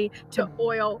dead body to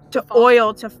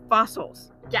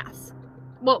fossils. Yes.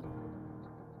 Well,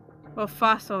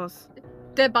 fossils.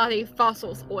 Dead body,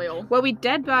 fossils, oil. Well, we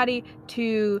dead body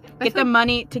to get the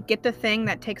money to get the thing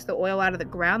that takes the oil out of the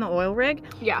ground, the oil rig.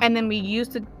 Yeah. And then we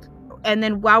use and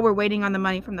then while we're waiting on the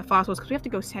money from the fossils, because we have to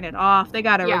go send it off, they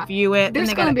gotta review it.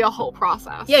 There's gonna be a whole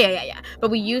process. Yeah.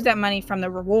 But we use that money from the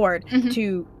reward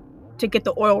to get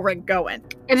the oil rig going.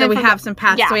 And so we have some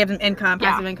passive. So we have some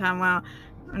passive income. income. Well,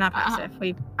 not passive.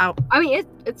 I mean,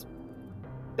 it's.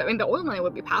 I mean, the oil money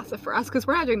would be passive for us because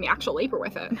we're not doing the actual labor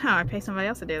with it. No, I pay somebody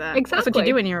else to do that. Exactly. That's what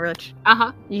you do when you're rich.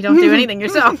 You don't do anything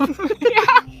yourself. Yeah.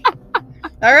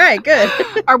 All right, good.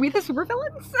 Are we the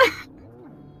supervillains?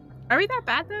 Are we that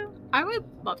bad though? I would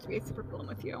love to be a supervillain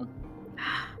with you.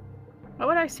 What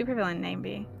would our supervillain name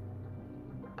be?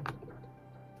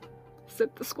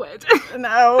 Sip the Squid.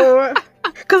 No.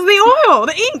 Because the oil,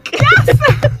 the ink.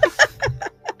 Yes.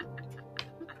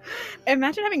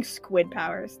 Imagine having squid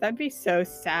powers. That'd be so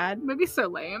sad. That'd be so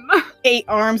lame. 8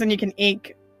 arms and you can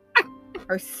ink.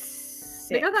 Or 6.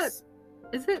 They got that.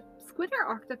 Is it squid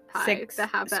or octopi? 6. That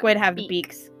have that squid have beak? The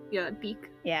beaks. Yeah, the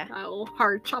beak. Yeah. A little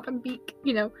hard chopping beak.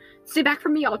 You know, stay back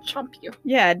from me, I'll chomp you.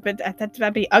 Yeah, but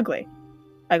that'd be ugly.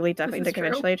 Ugly duckling to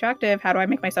conventionally attractive. How do I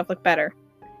make myself look better?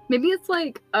 Maybe it's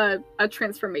like a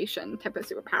transformation type of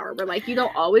superpower where like you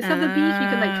don't always have the beak, you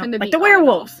can like turn the beak like the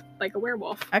werewolves. Like a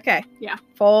werewolf. Okay. Yeah.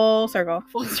 Full circle.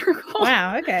 Full circle.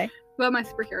 Wow, okay. What would my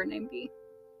superhero name be?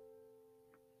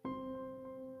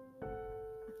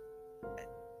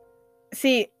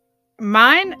 See,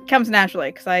 mine comes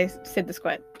naturally because I Sid the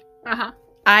Squid.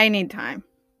 I need time.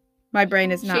 My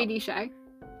brain is not Shady Shay.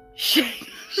 Shady.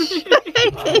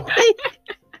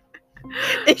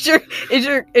 Is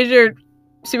your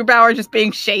superpower just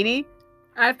being shady?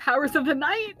 I have powers of the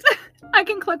night. I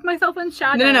can clip myself in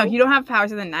shadow. No. You don't have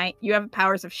powers of the night. You have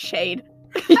powers of shade.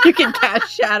 You can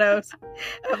cast shadows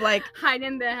of like hide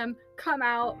in them, come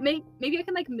out. Maybe I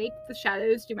can like make the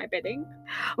shadows do my bidding.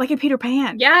 Like in Peter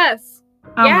Pan. Yes.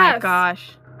 Oh my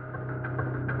gosh.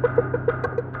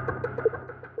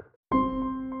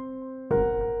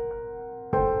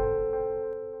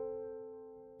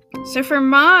 So for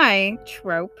my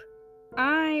trope,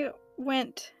 I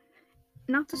went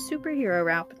not the superhero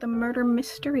route, but the murder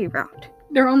mystery route.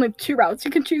 There are only 2 routes you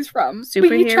can choose from. Superhero.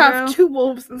 We each have 2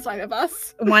 wolves inside of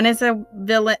us. One is a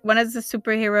villain, one is a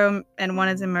superhero, and one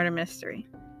is a murder mystery.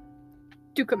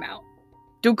 Duke them out.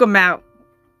 Duke them out.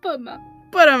 Put them up.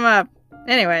 Put them up.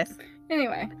 Anyways.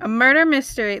 Anyway. A murder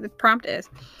mystery, the prompt is,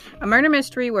 a murder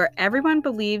mystery where everyone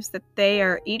believes that they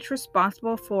are each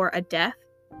responsible for a death,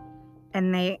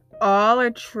 and they all are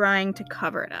trying to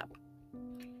cover it up.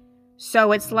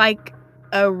 So it's like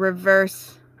a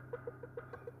reverse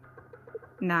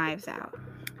Knives Out.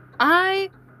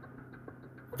 I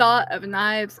thought of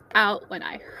Knives Out when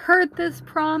I heard this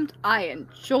prompt. I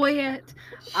enjoy it.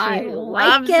 She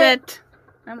loves it.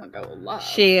 I'm gonna go love.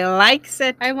 She likes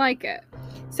it. I like it.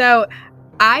 So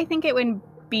I think it would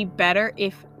be better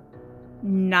if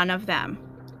none of them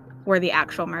were the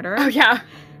actual murderer. Oh yeah.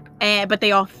 But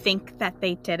they all think that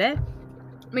they did it.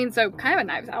 I mean, so kind of a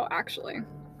Knives Out, actually.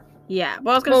 Yeah.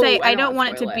 Well, I was gonna say I don't want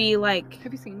it to be like.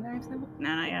 Have you seen Knives Out?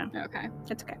 No, not yet. Okay.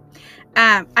 It's okay.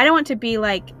 I don't want it to be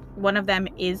like one of them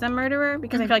is a murderer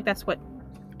because I feel like that's what.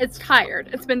 It's tired.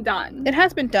 It's been done. It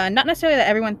has been done. Not necessarily that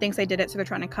everyone thinks they did it, so they're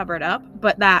trying to cover it up,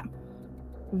 but that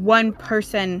one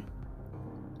person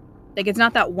Like, it's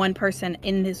not that one person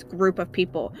in this group of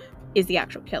people is the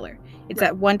actual killer. It's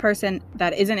that one person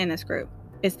that isn't in this group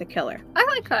is the killer. I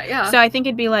like that, yeah. So I think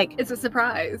it'd be like... It's a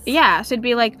surprise. Yeah, so it'd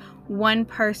be like one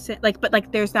person, like, but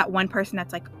like there's that one person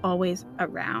that's like always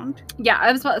around. Yeah,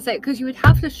 I was about to say, because you would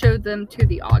have to show them to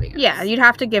the audience. Yeah, you'd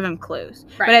have to give them clues.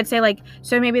 Right. But I'd say like,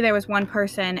 so maybe there was one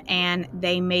person and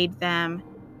they made them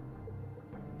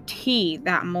tea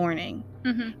that morning.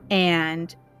 Mm-hmm.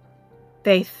 And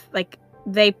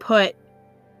they put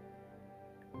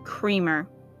creamer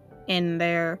in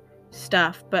their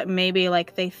stuff, but maybe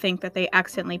like they think that they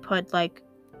accidentally put like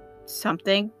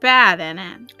something bad in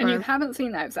it. And you haven't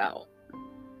seen Knives Out?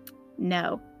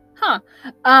 No. Huh.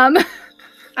 I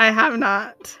have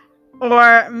not.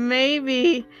 Or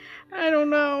maybe, I don't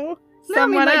know,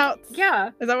 someone else. Yeah.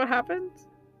 Is that what happens?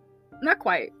 Not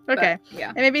quite. Okay. Yeah.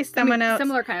 And maybe someone else.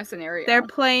 Similar kind of scenario. They're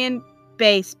playing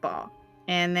baseball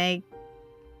and they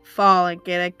fall and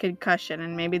get a concussion,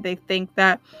 and maybe they think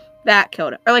that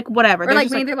killed it, or like whatever. Or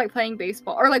like maybe they're like playing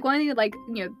baseball, or like one of the like,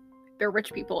 you know, they're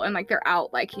rich people and like they're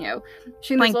out like, you know,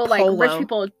 shooting these little like rich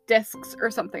people discs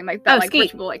or something like that. Oh, like skeet.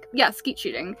 Rich people like, yeah, skeet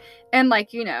shooting, and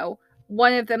like, you know,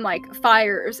 one of them like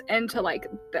fires into like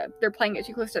they're playing it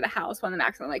too close to the house. One of them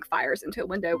accidentally like fires into a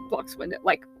window, blocks window,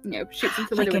 like, you know, shoots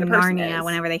into the window. Like in where the person Narnia, is.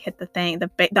 whenever they hit the thing,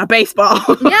 the baseball,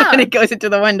 yeah, and it goes into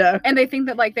the window. And they think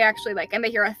that like they actually like, and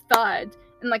they hear a thud,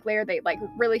 and like later they like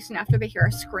really soon after they hear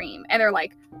a scream, and they're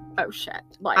like, oh shit,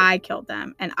 like I killed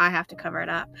them and I have to cover it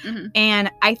up. Mm-hmm.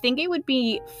 And I think it would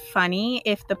be funny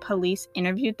if the police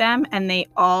interviewed them and they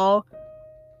all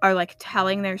are like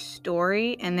telling their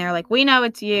story and they're like, we know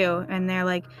it's you, and they're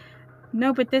like,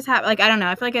 no, but this happened. Like, I don't know,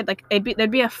 I feel like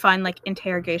there'd be a fun like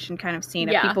interrogation kind of scene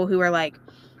of people who are like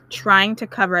trying to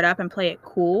cover it up and play it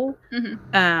cool.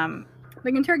 Mm-hmm.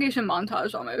 Like interrogation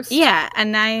montage almost. Yeah, a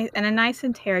nice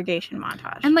interrogation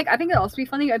montage. And like I think it'd also be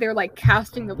funny, they're like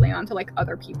casting the blame onto like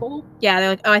other people. Yeah, they're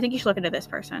like, oh, I think you should look into this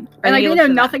person. Or and like they know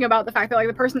nothing about the fact that like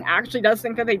the person actually does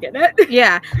think that they did it.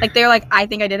 Yeah, like they're like, I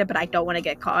think I did it, but I don't want to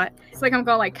get caught. It's like I'm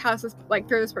gonna like cast this, like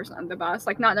throw this person under the bus,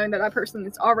 like not knowing that that person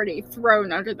is already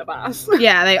thrown under the bus.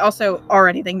 Yeah, they also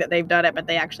already think that they've done it, but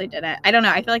they actually didn't. I don't know.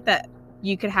 I feel like that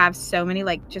you could have so many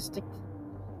like just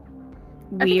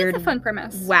like, weird, I think it's a fun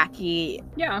premise. Wacky.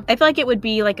 Yeah. I feel like it would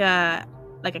be like a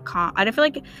I don't feel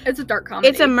like it's a dark comedy.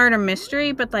 It's a murder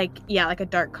mystery, but like, yeah, like a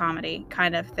dark comedy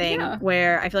kind of thing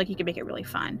where I feel like you could make it really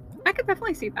fun. I could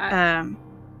definitely see that.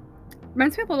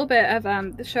 Reminds me a little bit of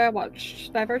the show I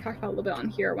watched that I've already talked about a little bit on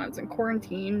here when I was in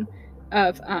quarantine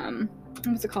of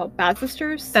what's it called? Bad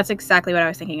Sisters. That's exactly what I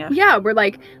was thinking of. Yeah, where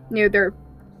like, you know, they're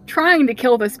trying to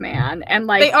kill this man, and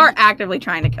like they are actively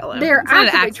trying to kill him. They're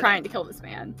actively trying to kill this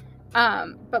man.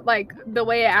 But like the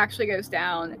way it actually goes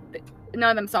down,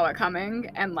 none of them saw it coming,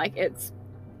 and like it's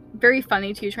very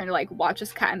funny too, trying to like watch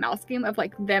this cat and mouse game of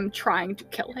like them trying to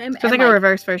kill him. So it's like a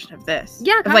reverse version of this.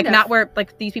 Yeah, kind of. Not where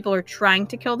like these people are trying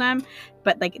to kill them,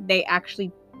 but like they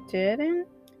actually didn't.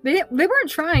 They weren't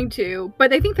trying to, but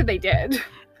they think that they did.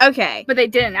 Okay. But they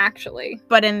didn't actually.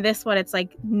 But in this one, it's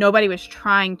like nobody was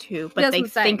trying to, but they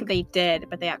think they did,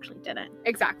 but they actually didn't.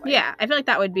 Exactly. Yeah, I feel like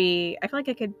that would be. I feel like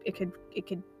it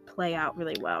could play out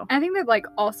really well. I think that like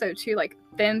also too, like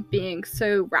them being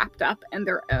so wrapped up in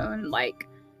their own like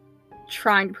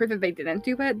trying to prove that they didn't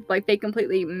do it, like they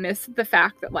completely missed the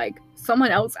fact that like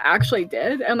someone else actually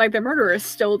did, and like the murderer is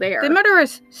still there. The murderer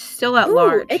is still at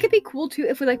large. It could be cool too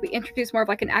if we introduce more of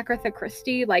like an Agatha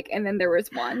Christie, like, and then there was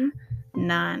one.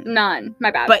 None.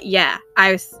 My bad. But yeah,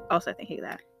 I was also thinking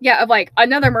that. Yeah, of like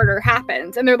another murder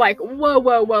happens, and they're like, whoa.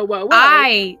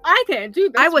 I didn't do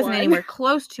this. I wasn't anywhere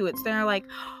close to it. So they're like,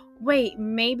 wait,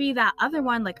 maybe that other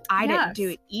one, like I didn't do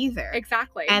it either.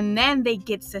 Exactly. And then they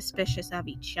get suspicious of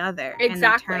each other. Exactly. And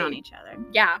they turn on each other.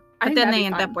 Yeah. But then they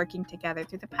end up working together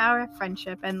through the power of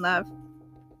friendship and love.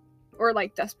 Or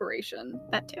like desperation.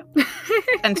 That too.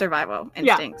 And survival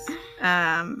instincts.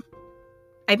 Yeah.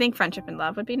 I think friendship and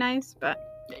love would be nice, but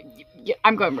yeah,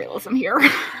 I'm going realism here.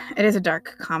 It is a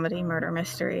dark comedy murder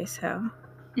mystery, so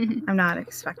I'm not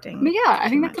expecting. But yeah, I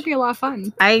think that could be a lot of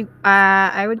fun. I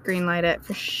would greenlight it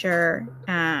for sure.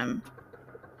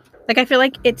 Like I feel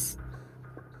like it's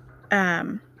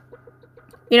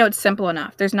it's simple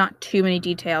enough. There's not too many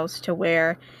details to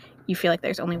where you feel like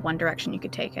there's only one direction you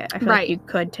could take it. I feel like you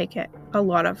could take it a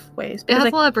lot of ways. It has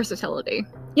a lot of versatility.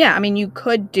 Yeah, I mean you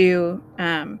could do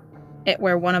it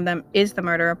where one of them is the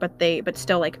murderer, but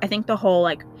still like I think the whole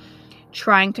like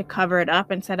trying to cover it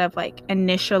up instead of like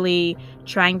initially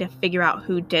trying to figure out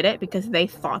who did it because they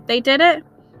thought they did it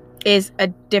is a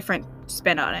different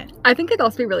spin on it. I think it'd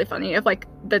also be really funny if like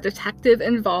the detective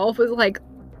involved was like,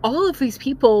 all of these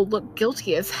people look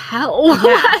guilty as hell.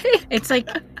 Yeah. It's like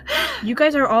You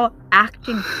guys are all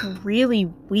acting really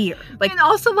weird. Like, and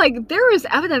also, like, there is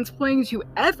evidence pointing to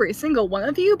every single one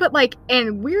of you, but, like,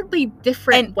 in weirdly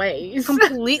different ways.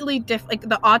 Completely different. Like,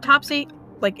 the autopsy,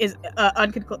 like, is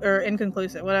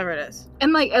inconclusive, whatever it is.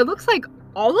 And, like, it looks like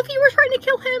all of you were trying to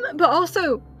kill him, but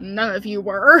also none of you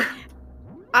were.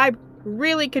 I'm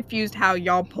really confused how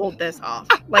y'all pulled this off.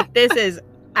 Like, this is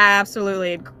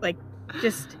absolutely, like,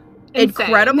 just insane.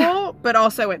 Incredible, but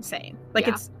also insane. Like,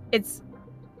 it's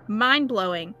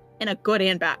mind-blowing in a good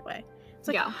and bad way. It's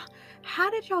like, how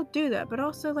did y'all do that? But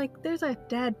also, like, there's a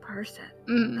dead person.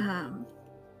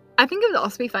 I think it would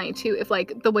also be funny, too, if,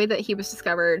 like, the way that he was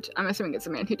discovered, I'm assuming it's a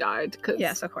man who died.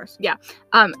 Yes, of course. Yeah.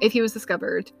 If he was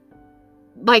discovered,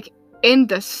 like, in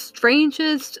the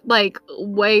strangest, like,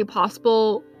 way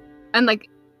possible, and, like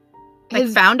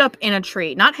found up in a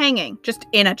tree. Not hanging, just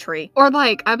in a tree. Or,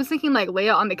 like, I was thinking, like, lay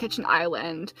out on the kitchen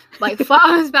island, like, flat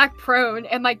on his back prone,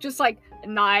 and, like, just, like,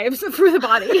 knives through the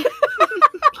body.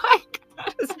 Like,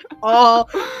 just all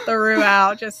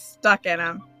throughout, just stuck in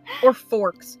him. Or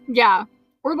forks. Yeah.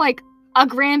 Or, like, a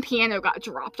grand piano got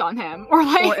dropped on him. Or,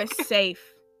 like... Or a safe.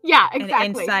 Yeah, exactly.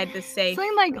 And inside the safe,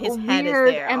 something, like, his weird head is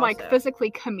there and, also. like, physically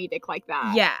comedic like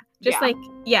that. Yeah. Just, like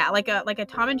a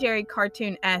Tom and Jerry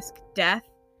cartoon-esque death,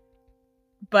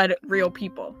 but real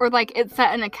people. Or, like, it's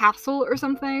set in a castle or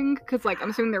something, because, like, I'm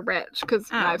assuming they're rich,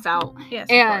 because Knives Out. Yes,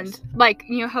 and, of course. Like,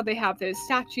 you know how they have those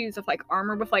statues of, like,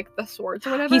 armor with, like, the swords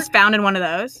or whatever? He's found in one of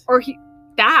those? Or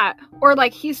or,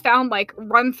 like, he's found, like,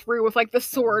 run through with, like, the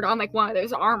sword on, like, one of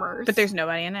those armors. But there's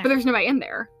nobody in there.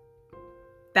 There.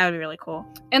 That would be really cool.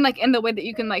 And, like, in the way that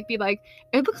you can, like, be like,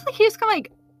 it looks like he just kind of,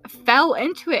 like, fell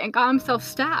into it and got himself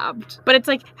stabbed. But it's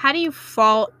like, how do you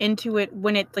fall into it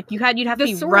when it's like you'd have to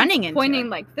be running into pointing it?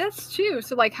 Like this too.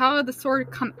 So like, how did the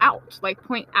sword come out? Like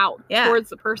point out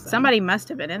towards the person. Somebody must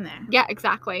have been in there. Yeah,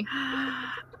 exactly.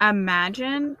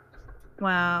 Imagine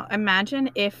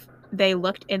if they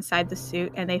looked inside the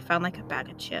suit and they found like a bag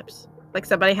of chips. Like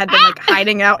somebody had been like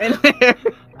hiding out in there.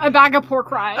 A bag of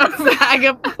pork rinds. A bag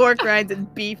of pork rinds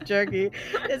and beef jerky.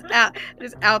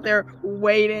 Just out there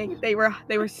waiting. They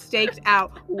were staked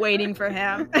out waiting for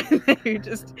him. And they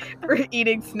just were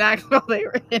eating snacks while they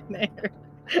were in there.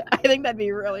 I think that'd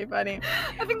be really funny.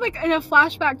 I think like in a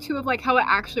flashback too of like how it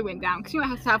actually went down. Because you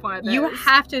have to have one of those. You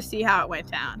have to see how it went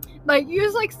down. Like you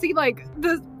just like see like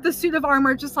the suit of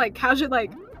armor just like casually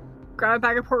like grab a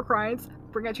bag of pork rinds,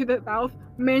 bring it to the mouth,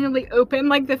 manually open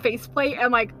like the faceplate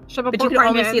and like shove a pork rind in. But you can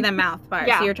only see the mouth part,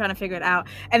 so you're trying to figure it out.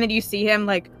 And then you see him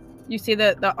like, you see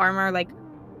the armor like,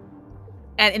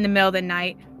 in the middle of the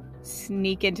night,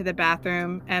 sneak into the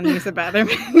bathroom and use the bathroom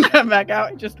and come back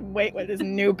out and just wait with his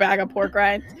new bag of pork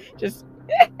rinds. Just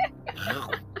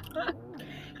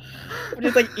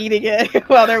like eating it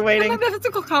while they're waiting. And like the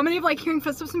physical comedy of like hearing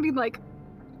footsteps and being like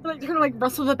trying to like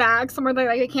rustle the bag somewhere like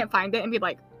I can't find it and be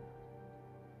like,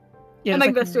 and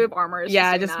like the suit of armor is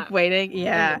just waiting.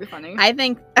 Yeah. That'd be funny. I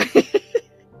think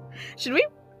should we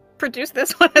produce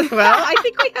this one as well? I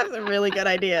think we have some really good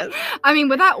ideas. I mean,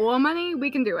 with that oil money,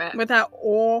 we can do it. With that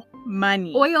oil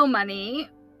money.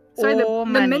 Sorry, the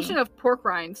mention of pork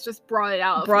rinds just brought it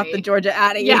out. Brought the Georgia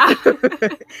out of you. Yeah.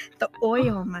 The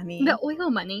oil money. The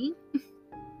oil money.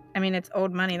 I mean, it's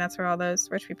old money. That's where all those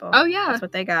rich people. Oh yeah. That's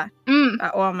what they got.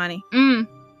 That oil money.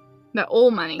 The oil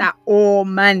money. That oil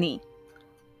money.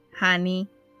 Honey.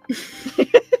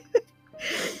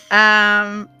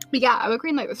 But yeah, I would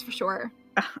green light this for sure.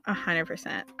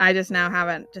 100%. I just now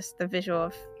haven't just the visual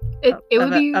of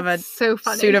a so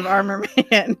funny suit of armor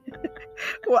man.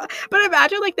 Well, but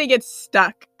imagine like they get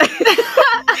stuck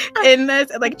in this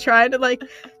and like trying to like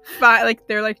find like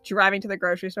they're like driving to the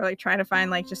grocery store like trying to find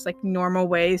like just like normal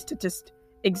ways to just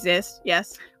exist.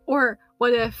 Yes. Or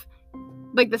what if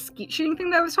like the skeet shooting thing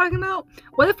that I was talking about?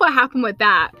 What if what happened with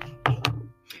that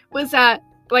was that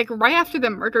like right after the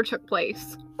murder took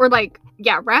place, or like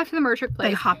right after the murder took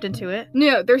place, they hopped into it?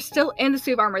 No, they're still in the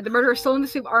suit of armor. The murderer's still in the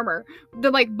suit of armor. The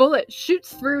like bullet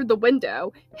shoots through the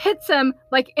window, hits him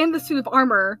like in the suit of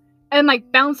armor, and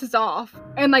like bounces off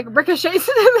and like ricochets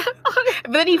him.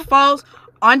 But then he falls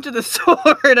onto the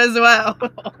sword as well.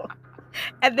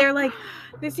 And they're like,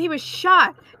 he was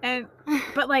shot,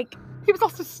 but like he was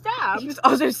also stabbed. He was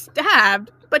also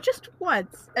stabbed, but just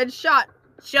once, and shot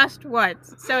just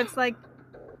once. So it's like.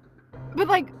 But,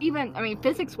 like, even, I mean,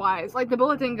 physics-wise, like, the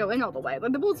bullet didn't go in all the way.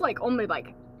 Like, the bullet's, like, only,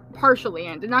 like, partially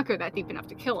in. Did not go that deep enough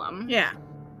to kill him. Yeah.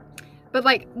 But,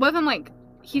 like, with him, like,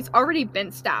 he's already been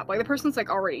stabbed. Like, the person's, like,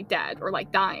 already dead or, like,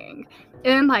 dying. And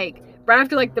then, like, right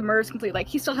after, like, the murder's complete, like,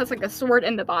 he still has, like, a sword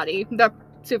in the body. The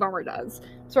suit of armor does.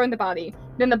 Sword in the body.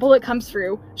 Then the bullet comes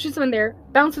through, shoots him in there,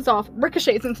 bounces off,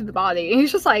 ricochets into the body. And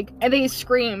he's just, like, and then he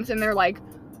screams, and they're like,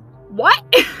 what?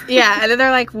 Yeah, and then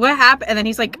they're like, what happened? And then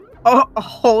he's like, oh,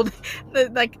 hold.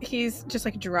 Like, he's just,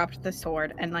 like, dropped the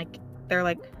sword. And, like, they're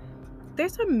like,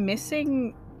 there's a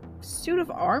missing suit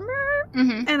of armor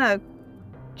and a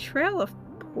trail of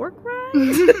pork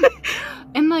rinds.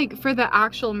 And, like, for the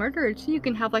actual murderer, too, you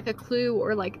can have, like, a clue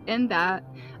or, like, in that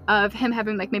of him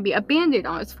having, like, maybe a band-aid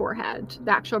on his forehead.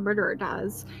 The actual murderer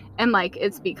does. And, like,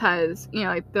 it's because, you know,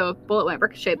 like, the bullet went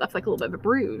ricochet, left, like, a little bit of a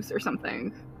bruise or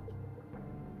something.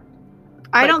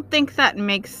 I don't think that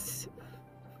makes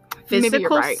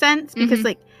physical sense because,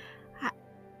 like,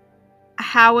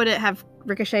 how would it have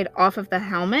ricocheted off of the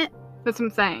helmet? That's what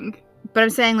I'm saying. But I'm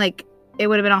saying, like, it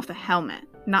would have been off the helmet,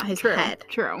 not his head.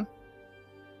 True.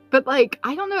 But, like,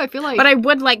 I don't know. I feel like... But I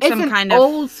would like some kind of... It's an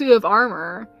old suit of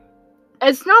armor.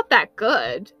 It's not that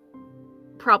good.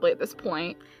 Probably at this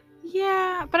point.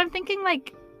 Yeah, but I'm thinking,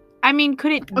 like... I mean,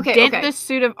 could it dent the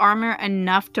suit of armor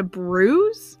enough to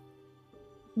bruise?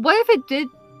 What if it did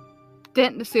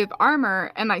dent the suit of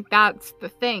armor, and, like, that's the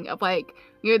thing of, like...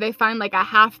 You know, they find, like, a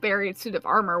half-buried suit of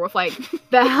armor with, like,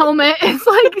 the helmet is,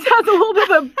 like, has a little bit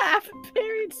of a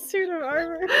half-buried suit of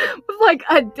armor. With, like,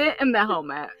 a dent in the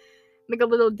helmet. Like, a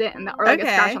little dent in the, or, like,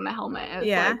 a scratch on the helmet. And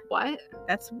it's like, what?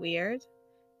 That's weird.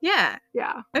 Yeah.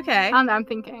 Yeah. Okay. I don't know, I'm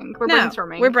thinking. We're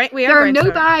brainstorming. We are there are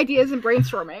no bad ideas in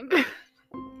brainstorming.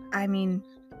 I mean,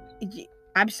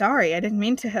 I'm sorry. I didn't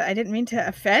mean to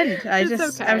offend. I was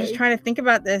just trying to think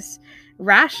about this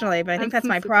rationally, but I think that's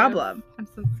my problem. I'm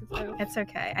sensitive. It's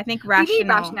okay. I think we need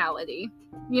rationality.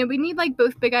 You know, we need, like,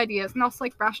 both big ideas and also,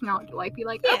 like, rationality to, like, be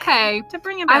like, okay, to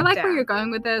bring it back I like down. where you're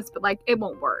going with this, but, like, it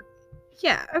won't work.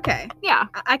 Yeah. Okay. Yeah.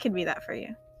 I can be that for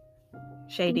you.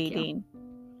 Shady Dean.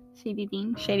 Shady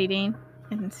Dean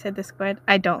and Sid the Squid.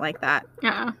 I don't like that.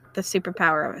 Yeah. The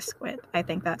superpower of a squid. I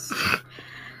think that's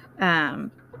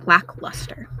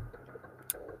lackluster.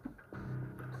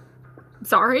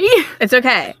 Sorry. It's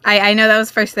okay. I know that was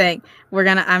first thing. I'm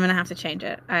gonna have to change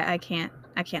it. I can't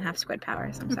have squid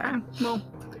powers. I'm sorry. Well,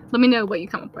 let me know what you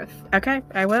come up with. Okay,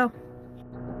 I will.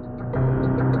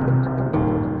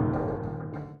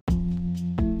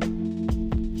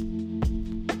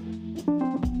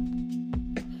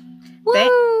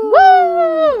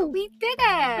 Woo! We did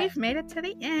it! We've made it to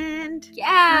the end.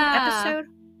 Yeah! Episode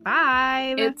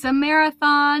 5. It's a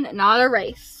marathon, not a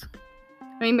race.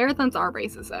 I mean, marathons are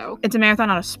races, though. It's a marathon,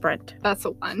 not a sprint. That's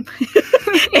the one.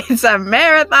 It's a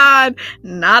marathon,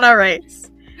 not a race.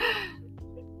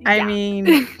 I mean...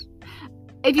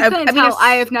 if you couldn't tell,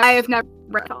 I have never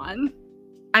marathon.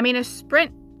 I mean, a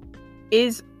sprint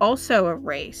is also a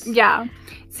race. Yeah.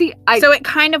 See, So it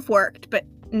kind of worked, but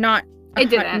not... It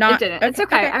didn't. Okay, it's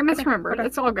okay. I misremembered. Okay.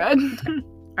 It's all good. All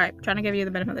right, trying to give you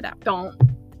the benefit of the doubt. Don't.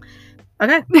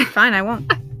 Okay, fine, I won't.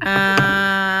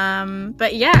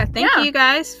 But yeah, thank you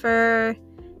guys for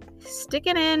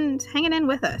hanging in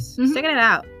with us, sticking it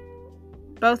out.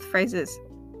 Both phrases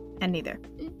and neither.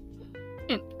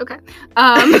 Okay.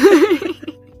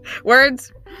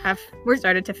 Words have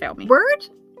started to fail me.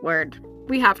 Word.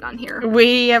 We have none here.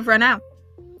 We have run out.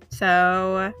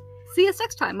 So see us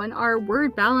next time when our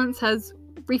word balance has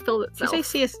refilled itself. Did you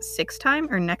say see us 6 time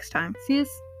or next time? See us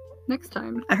next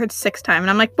time. I heard 6 time, and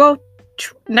I'm like, well,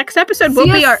 next episode will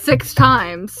be our 6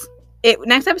 times.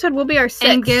 Next episode will be our 6th.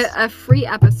 And get a free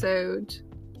episode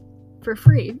for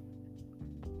free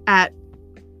at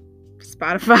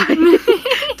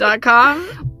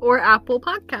Spotify.com or Apple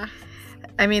Podcasts.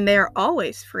 I mean, they are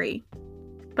always free,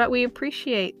 but we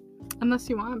appreciate. Unless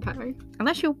you want to pay.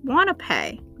 Unless you want to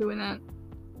pay. We wouldn't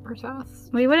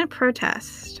protest. We wouldn't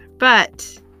protest,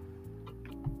 but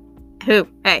who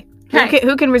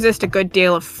can resist a good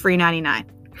deal of free 99?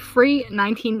 Free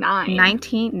 99.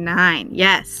 99,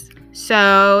 yes.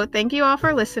 So thank you all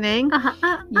for listening.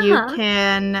 You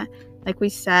can, like we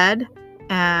said,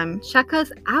 check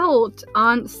us out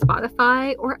on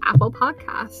Spotify or Apple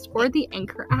Podcasts or the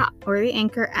Anchor app. Or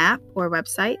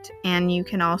website. And you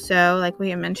can also, like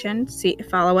we mentioned,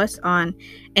 follow us on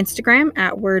Instagram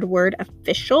at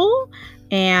wordwordofficial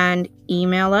and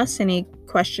email us any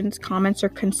questions, comments, or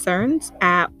concerns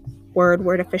at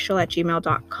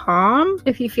wordwordofficial@gmail.com.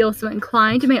 If you feel so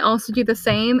inclined, you may also do the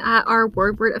same at our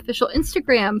wordwordofficial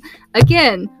Instagram.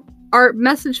 Again, our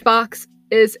message box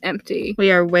is empty.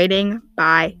 We are waiting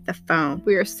by the phone.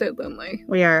 We are so lonely.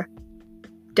 We are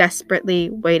desperately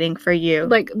waiting for you.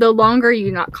 Like, the longer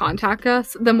you not contact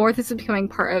us, the more this is becoming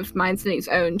part of Minds and E's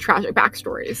own tragic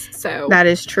backstories. So that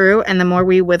is true, and the more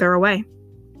we wither away.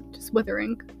 Just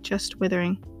withering.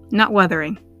 Not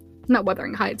weathering. Not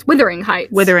Wuthering Heights. Withering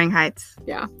Heights. Withering Heights.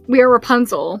 Yeah. We are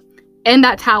Rapunzel in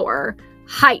that tower.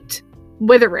 Height.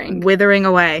 Withering. Withering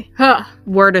away. Huh.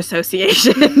 Word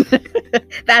association.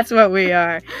 That's what we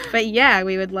are. But yeah,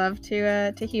 we would love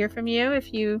to hear from you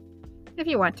if you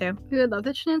want to. We would love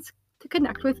the chance to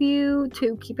connect with you,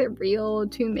 to keep it real,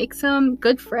 to make some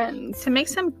good friends.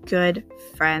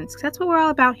 That's what we're all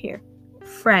about here.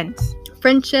 Friends.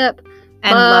 Friendship.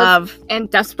 And love. And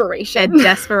desperation.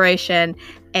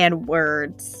 And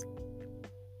words.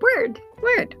 Word.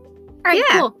 All right,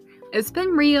 cool. It's been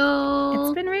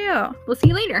real. We'll see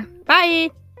you later.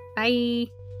 Bye. Bye.